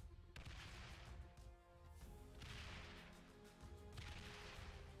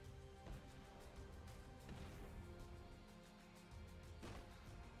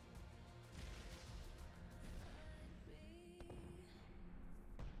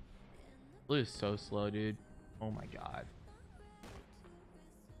 Blue is so slow, dude. Oh my god.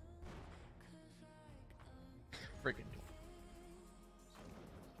 Freaking.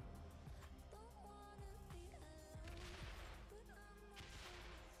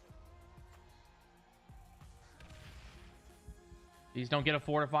 Please don't get a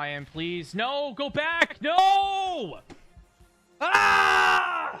fortify in, please. No, go back. No!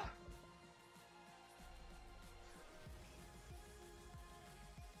 Ah!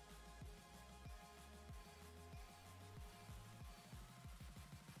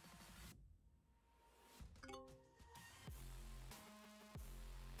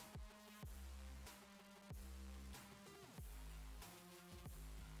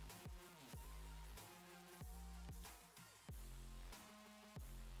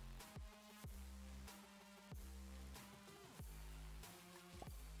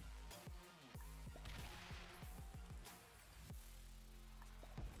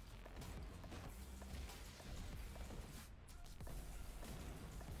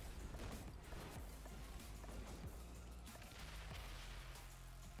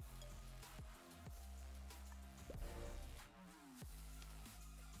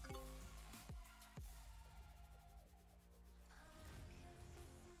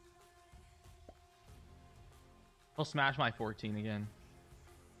 He'll smash my 14 again.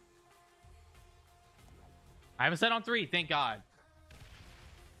 I have a set on 3, thank God.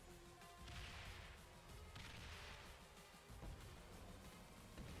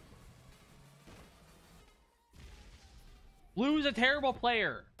 Blue's a terrible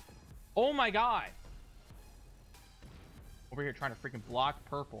player. Oh my God. Over here trying to freaking block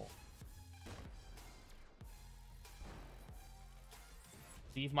purple.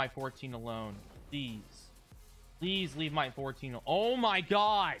 Leave my 14 alone, please. Please leave my 14 alone. Oh my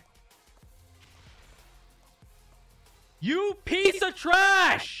God. You piece of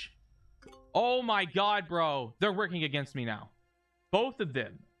trash. Oh my God, bro. They're working against me now. Both of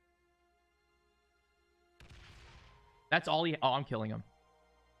them. That's all he... Oh, I'm killing him.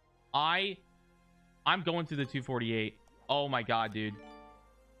 I'm going through the 248. Oh my God, dude.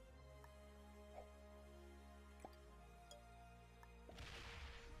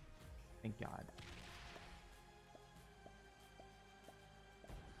 Thank God.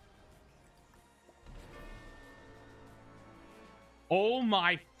 Oh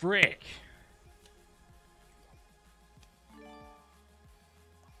my frick.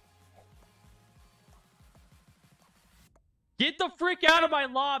 Get the frick out of my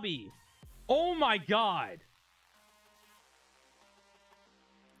lobby. Oh my God.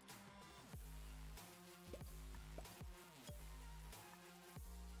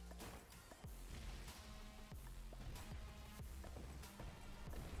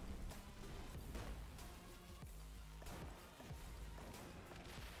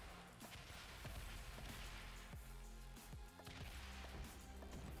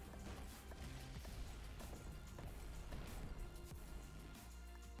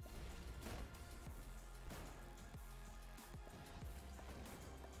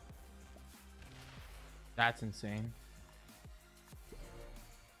 That's insane.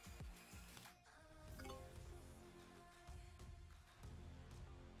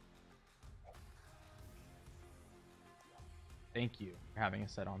 Thank you for having a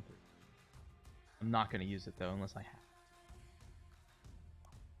set on 3. I'm not going to use it though unless I have.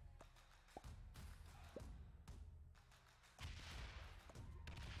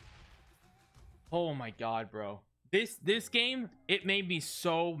 Oh my God, bro. This game, it made me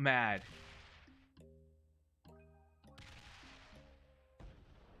so mad.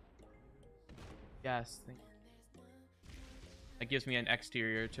 Yes, thank you. That gives me an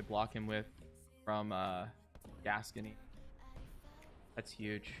exterior to block him with from Gascony. That's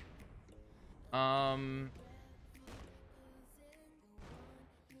huge. I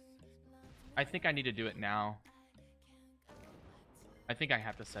think I need to do it now. I think I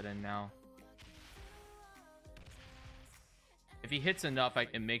have to set in now. If he hits enough,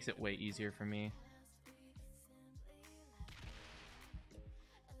 it makes it way easier for me.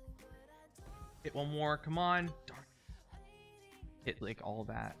 Hit one more, come on. Darn. Hit like all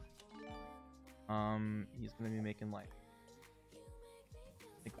that. He's gonna be making like,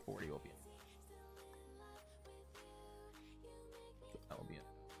 I think 40 will be it. That will be it.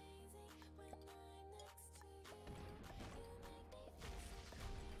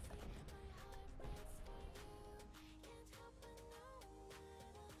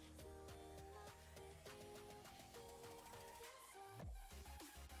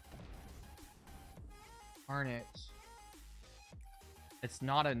 Darn it. It's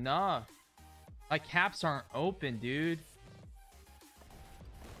not enough. My caps aren't open, dude.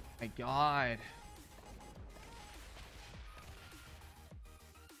 My God.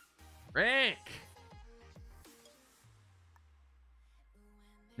 Rick.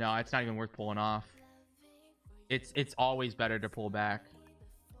 No, it's not even worth pulling off. It's always better to pull back.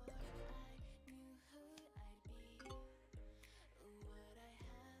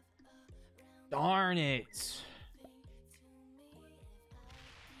 Darn it.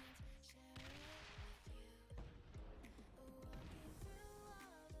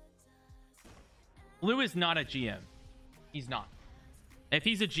 Blue is not a GM. He's not. If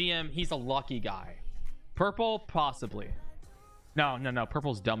he's a GM, he's a lucky guy. Purple, possibly. No.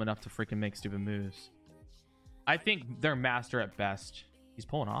 Purple's dumb enough to freaking make stupid moves. I think they're master at best. He's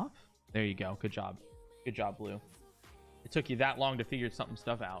pulling off? There you go. Good job. Good job, Blue. It took you that long to figure some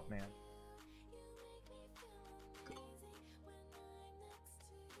stuff out, man.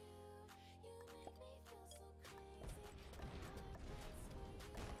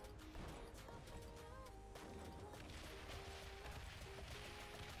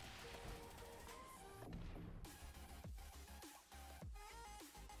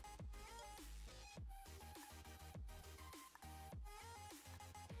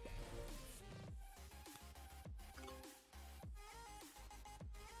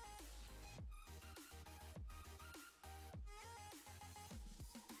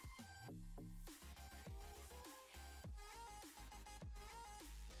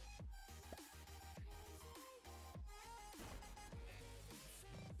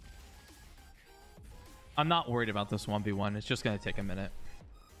 I'm not worried about this 1v1. It's just going to take a minute.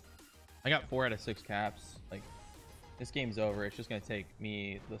 I got 4 out of 6 caps. Like, this game's over. It's just going to take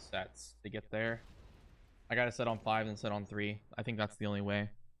me the sets to get there. I got to set on 5 and set on 3. I think that's the only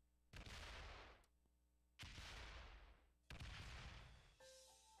way.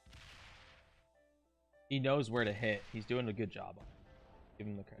 He knows where to hit. He's doing a good job. Give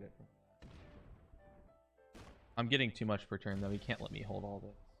him the credit. I'm getting too much per turn, though. He can't let me hold all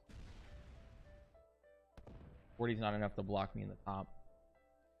this. 40's not enough to block me in the top.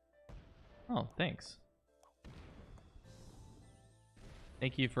 Oh, thanks.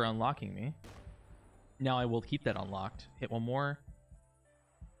 Thank you for unlocking me. Now I will keep that unlocked. Hit one more.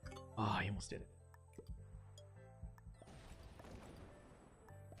 Oh, I almost did it.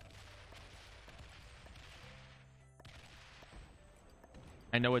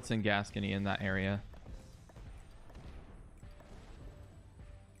 I know it's in Gascony in that area.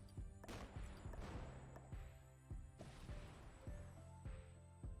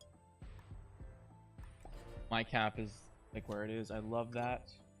 My cap is like where it is. I love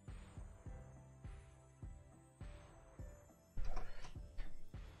that.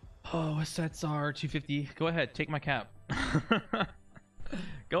 Oh, sets are 250. Go ahead, take my cap.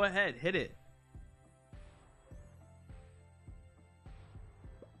 Go ahead, hit it.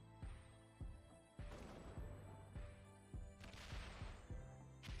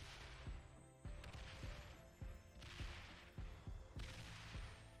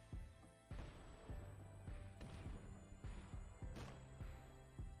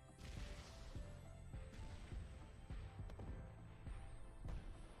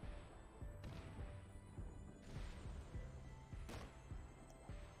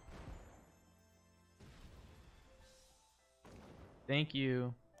 Thank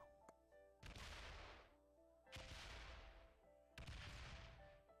you.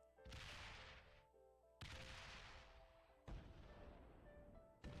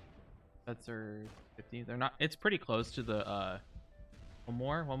 Sets are 50. They're not. It's pretty close to the one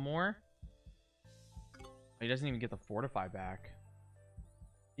more. He doesn't even get the fortify back.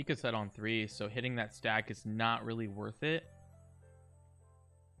 He could set on 3, so hitting that stack is not really worth it.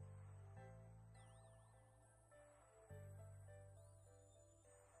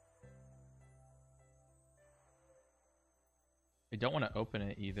 I don't want to open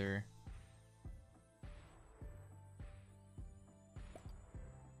it either.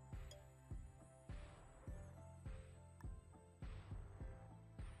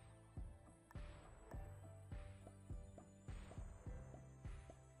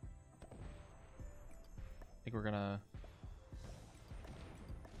 I think we're gonna...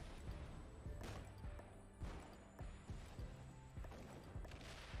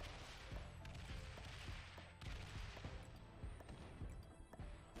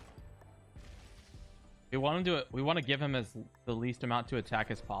 We want him to. We want to give him as the least amount to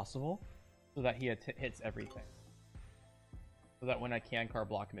attack as possible, so that he hits everything. So that when I can card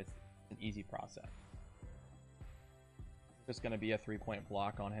block him, it's an easy process. It's just gonna be a 3-point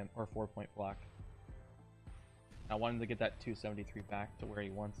block on him or 4-point block. I want him to get that 273 back to where he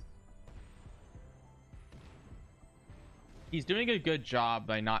wants. He's doing a good job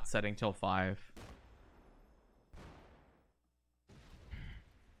by not setting till 5.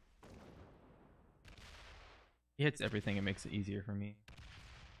 He hits everything and makes it easier for me.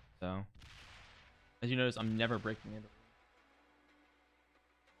 So, as you notice, I'm never breaking it.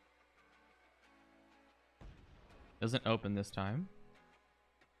 Doesn't open this time.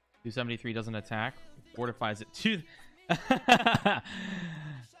 273 doesn't attack. Fortifies it to...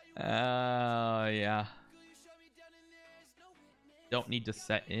 yeah. Don't need to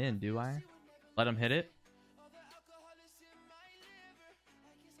set in, do I? Let him hit it.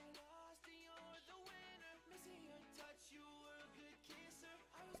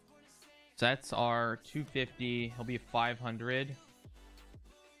 Sets are 250. He'll be 500.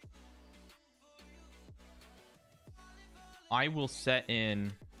 I will set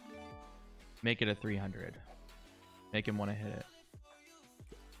in, make it a 300. Make him want to hit it.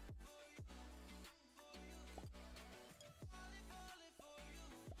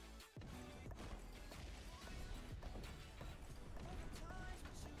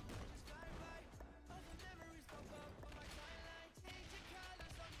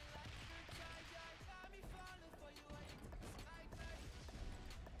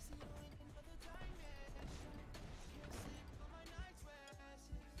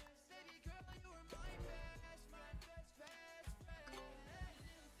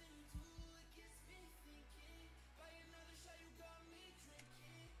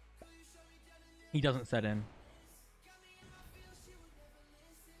 He doesn't set in.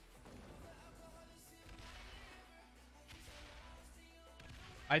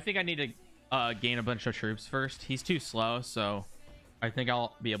 I think I need to gain a bunch of troops first. He's too slow, so I think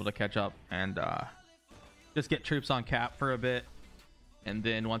I'll be able to catch up and just get troops on cap for a bit. And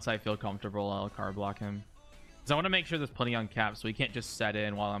then once I feel comfortable, I'll card block him. Because I want to make sure there's plenty on cap, so he can't just set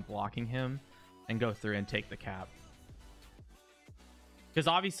in while I'm blocking him and go through and take the cap. Because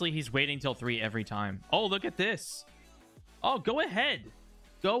obviously he's waiting till 3 every time. Oh, look at this. Oh, go ahead.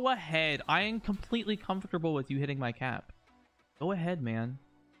 Go ahead. I am completely comfortable with you hitting my cap. Go ahead, man.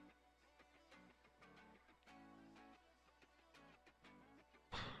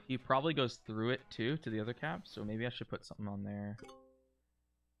 He probably goes through it too to the other cap, so maybe I should put something on there.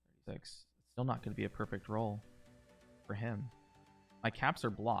 36. Still not going to be a perfect roll for him. My caps are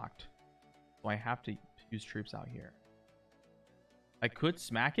blocked, so I have to use troops out here. I could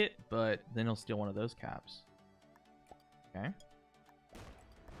smack it, but then he'll steal one of those caps. Okay.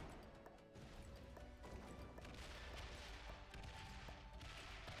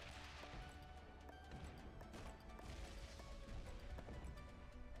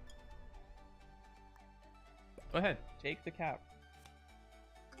 Go ahead, take the cap.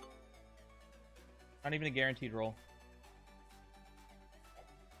 Not even a guaranteed roll.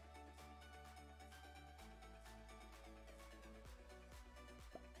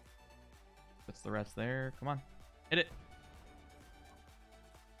 Puts the rest there. Come on, hit it.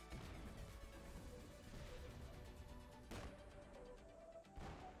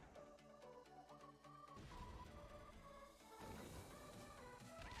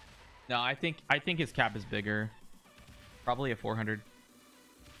 No, I think his cap is bigger. Probably a 400.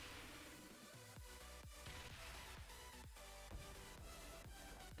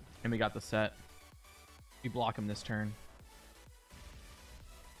 And we got the set. We block him this turn.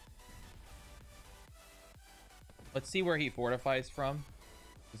 Let's see where he fortifies from.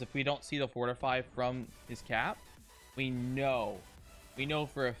 Because if we don't see the fortify from his cap, we know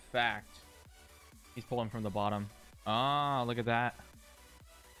for a fact he's pulling from the bottom. Ah, look at that.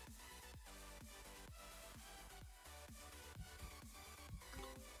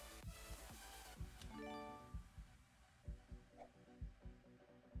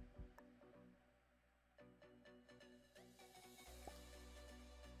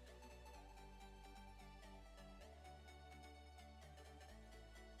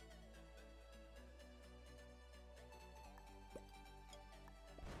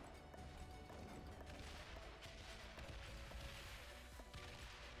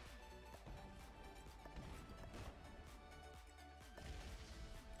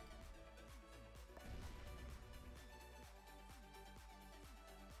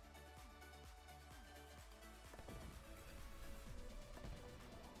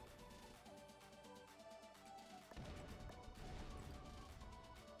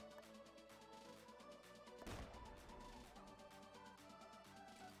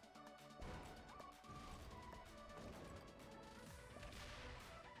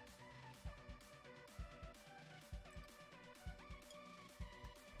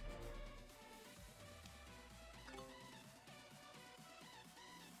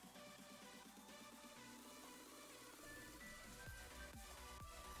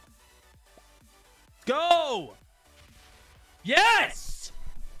 Go! Yes!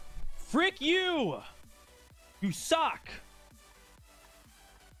 Frick you! You suck!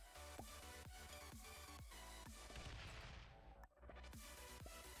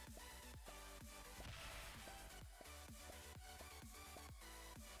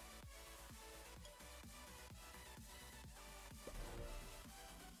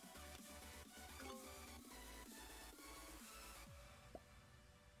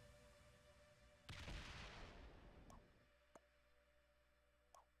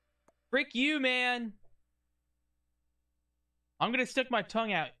 Frick you, man. I'm gonna stick my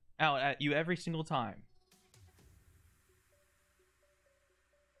tongue out at you every single time.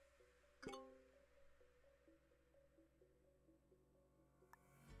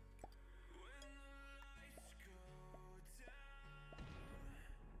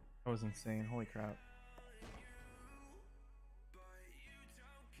 That was insane. Holy crap.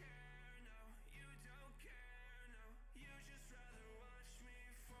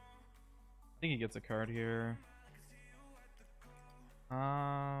 I think he gets a card here.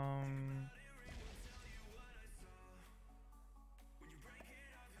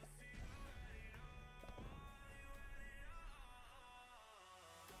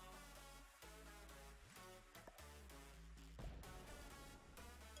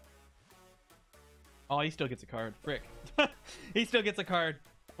 Oh, he still gets a card. Frick. He still gets a card.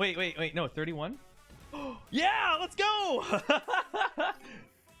 Wait. No, 31? Yeah, let's go!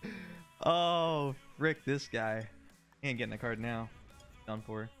 Oh, frick this guy. He ain't getting a card now. Done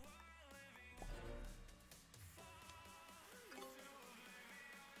for.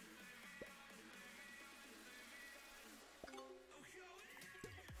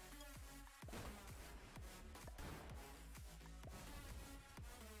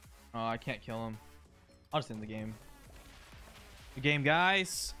 Oh, I can't kill him. I'll just end the game. The game,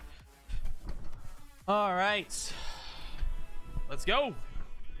 guys. All right. Let's go.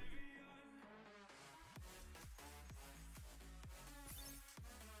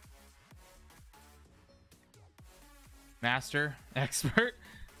 Master, expert.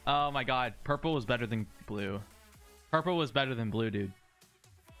 Oh my god, purple was better than blue. Purple was better than blue, dude.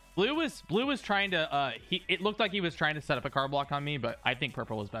 Blue was trying to it looked like he was trying to set up a card block on me, but I think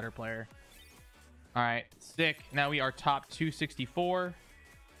purple was better player. All right, sick. Now we are top 264,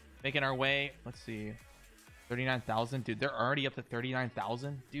 making our way. Let's see, 39,000, dude. They're already up to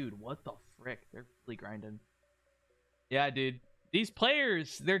 39,000, dude. What the frick? They're really grinding. Yeah, dude. These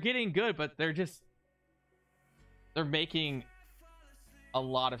players, they're getting good, but they're making a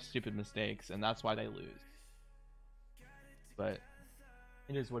lot of stupid mistakes, and that's why they lose. But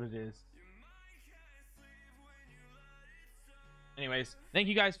it is what it is. Anyways, thank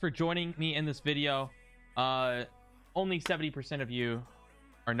you guys for joining me in this video. Only 70% of you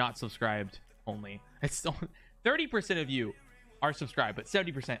are not subscribed. Only it's still 30% of you are subscribed, but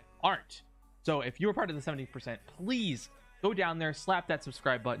 70% aren't. So if you're part of the 70%, please go down there, slap that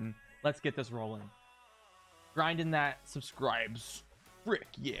subscribe button. Let's get this rolling. Grinding that subscribes. Frick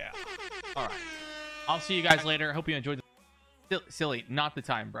yeah. All right, I'll see you guys later. Hope you enjoyed the silly. Not the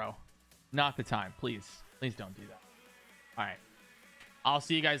time, bro. Not the time. Please don't do that. All right, I'll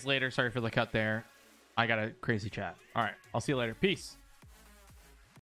see you guys later. Sorry for the cut there. I got a crazy chat. All right, I'll see you later. Peace.